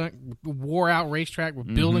podunk, wore-out racetrack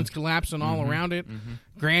with buildings collapsing all around it,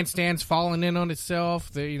 grandstands falling in on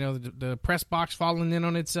itself, the press box falling in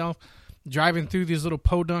on itself, driving through these little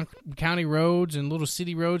podunk county roads and little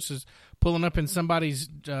city roads, just pulling up in somebody's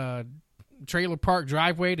trailer park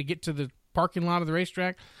driveway to get to the parking lot of the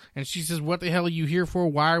racetrack. And she says, what the hell are you here for?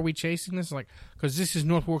 Why are we chasing this? Like, because this is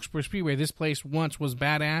North Wilkesboro Speedway. This place once was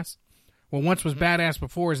badass. Well, once was badass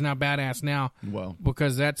before is now badass now. Well,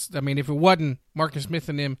 because if it wasn't Marcus Smith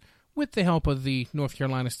and them, with the help of the North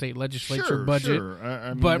Carolina State Legislature budget,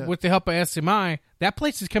 I mean, but with the help of SMI, that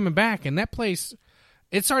place is coming back, and that place,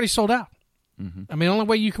 it's already sold out. I mean, the only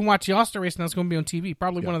way you can watch the All-Star race now is going to be on TV.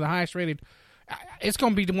 Probably one of the highest rated. It's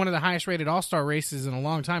going to be one of the highest rated All-Star races in a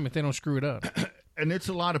long time if they don't screw it up. And it's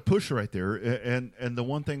a lot of push right there. And the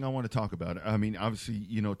one thing I want to talk about, I mean, obviously,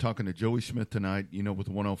 talking to Joey Smith tonight, with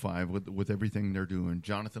 105, with everything they're doing,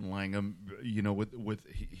 Jonathan Langham,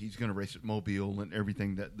 he's going to race at Mobile and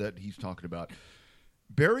everything that he's talking about.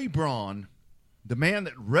 Barry Braun, the man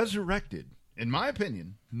that resurrected, in my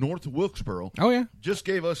opinion, North Wilkesboro. Oh, yeah. Just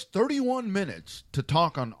gave us 31 minutes to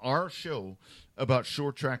talk on our show about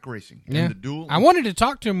short track racing. Yeah. And the dual. I wanted to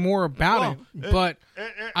talk to him more about it, but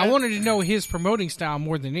I wanted to know his promoting style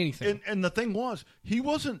more than anything. And the thing was, he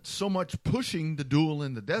wasn't so much pushing the duel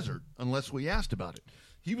in the desert unless we asked about it.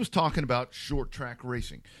 He was talking about short track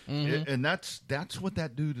racing. And that's what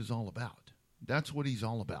that dude is all about. That's what he's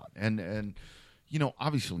all about. And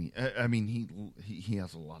obviously, I mean, he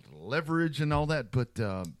has a lot of leverage and all that, but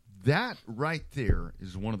that right there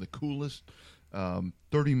is one of the coolest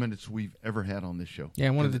 30 minutes we've ever had on this show. Yeah,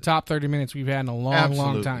 one of the top 30 minutes we've had in a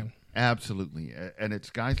long time. Absolutely. And it's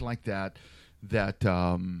guys like that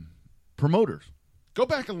promoters, go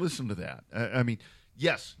back and listen to that. I mean,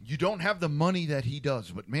 yes, you don't have the money that he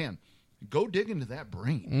does, but man, go dig into that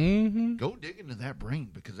brain. Mm-hmm. Go dig into that brain,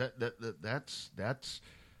 because that's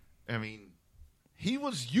I mean, he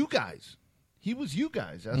was you guys. He was you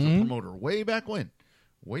guys as a promoter way back when.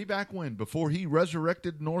 Way back when, before he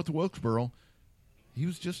resurrected North Wilkesboro, he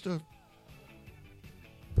was just a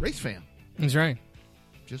race fan. That's right.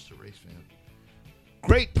 Just a race fan.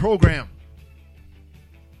 Great program.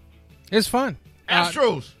 It's fun.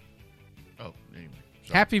 Astros. Anyway.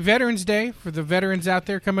 Sorry. Happy Veterans Day for the veterans out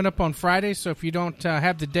there coming up on Friday. So if you don't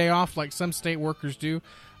have the day off like some state workers do,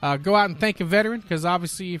 go out and thank a veteran, because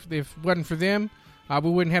obviously if it wasn't for them, we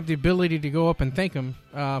wouldn't have the ability to go up and thank them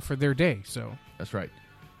for their day. So that's right.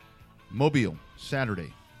 Mobile,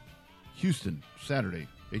 Saturday. Houston, Saturday,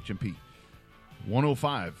 HMP.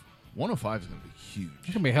 105. 105 is going to be huge. It's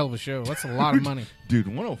going to be a hell of a show. That's a lot of money. Dude,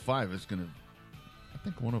 105 is going to... I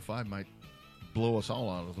think 105 might blow us all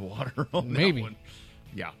out of the water on Maybe. that one.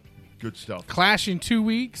 Yeah, good stuff. Clash in 2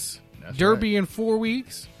 weeks. That's Derby right. in 4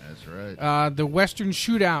 weeks. That's right. The Western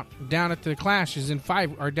Shootout down at the Clash is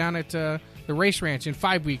down at the Race Ranch in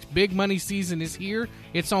 5 weeks. Big money season is here.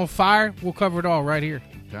 It's on fire. We'll cover it all right here.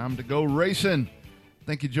 Time to go racing.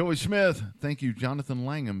 Thank you, Joey Smith. Thank you, Jonathan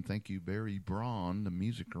Langham. Thank you, Barry Braun. The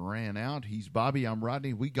music ran out. He's Bobby. I'm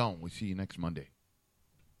Rodney. We gone. We see you next Monday.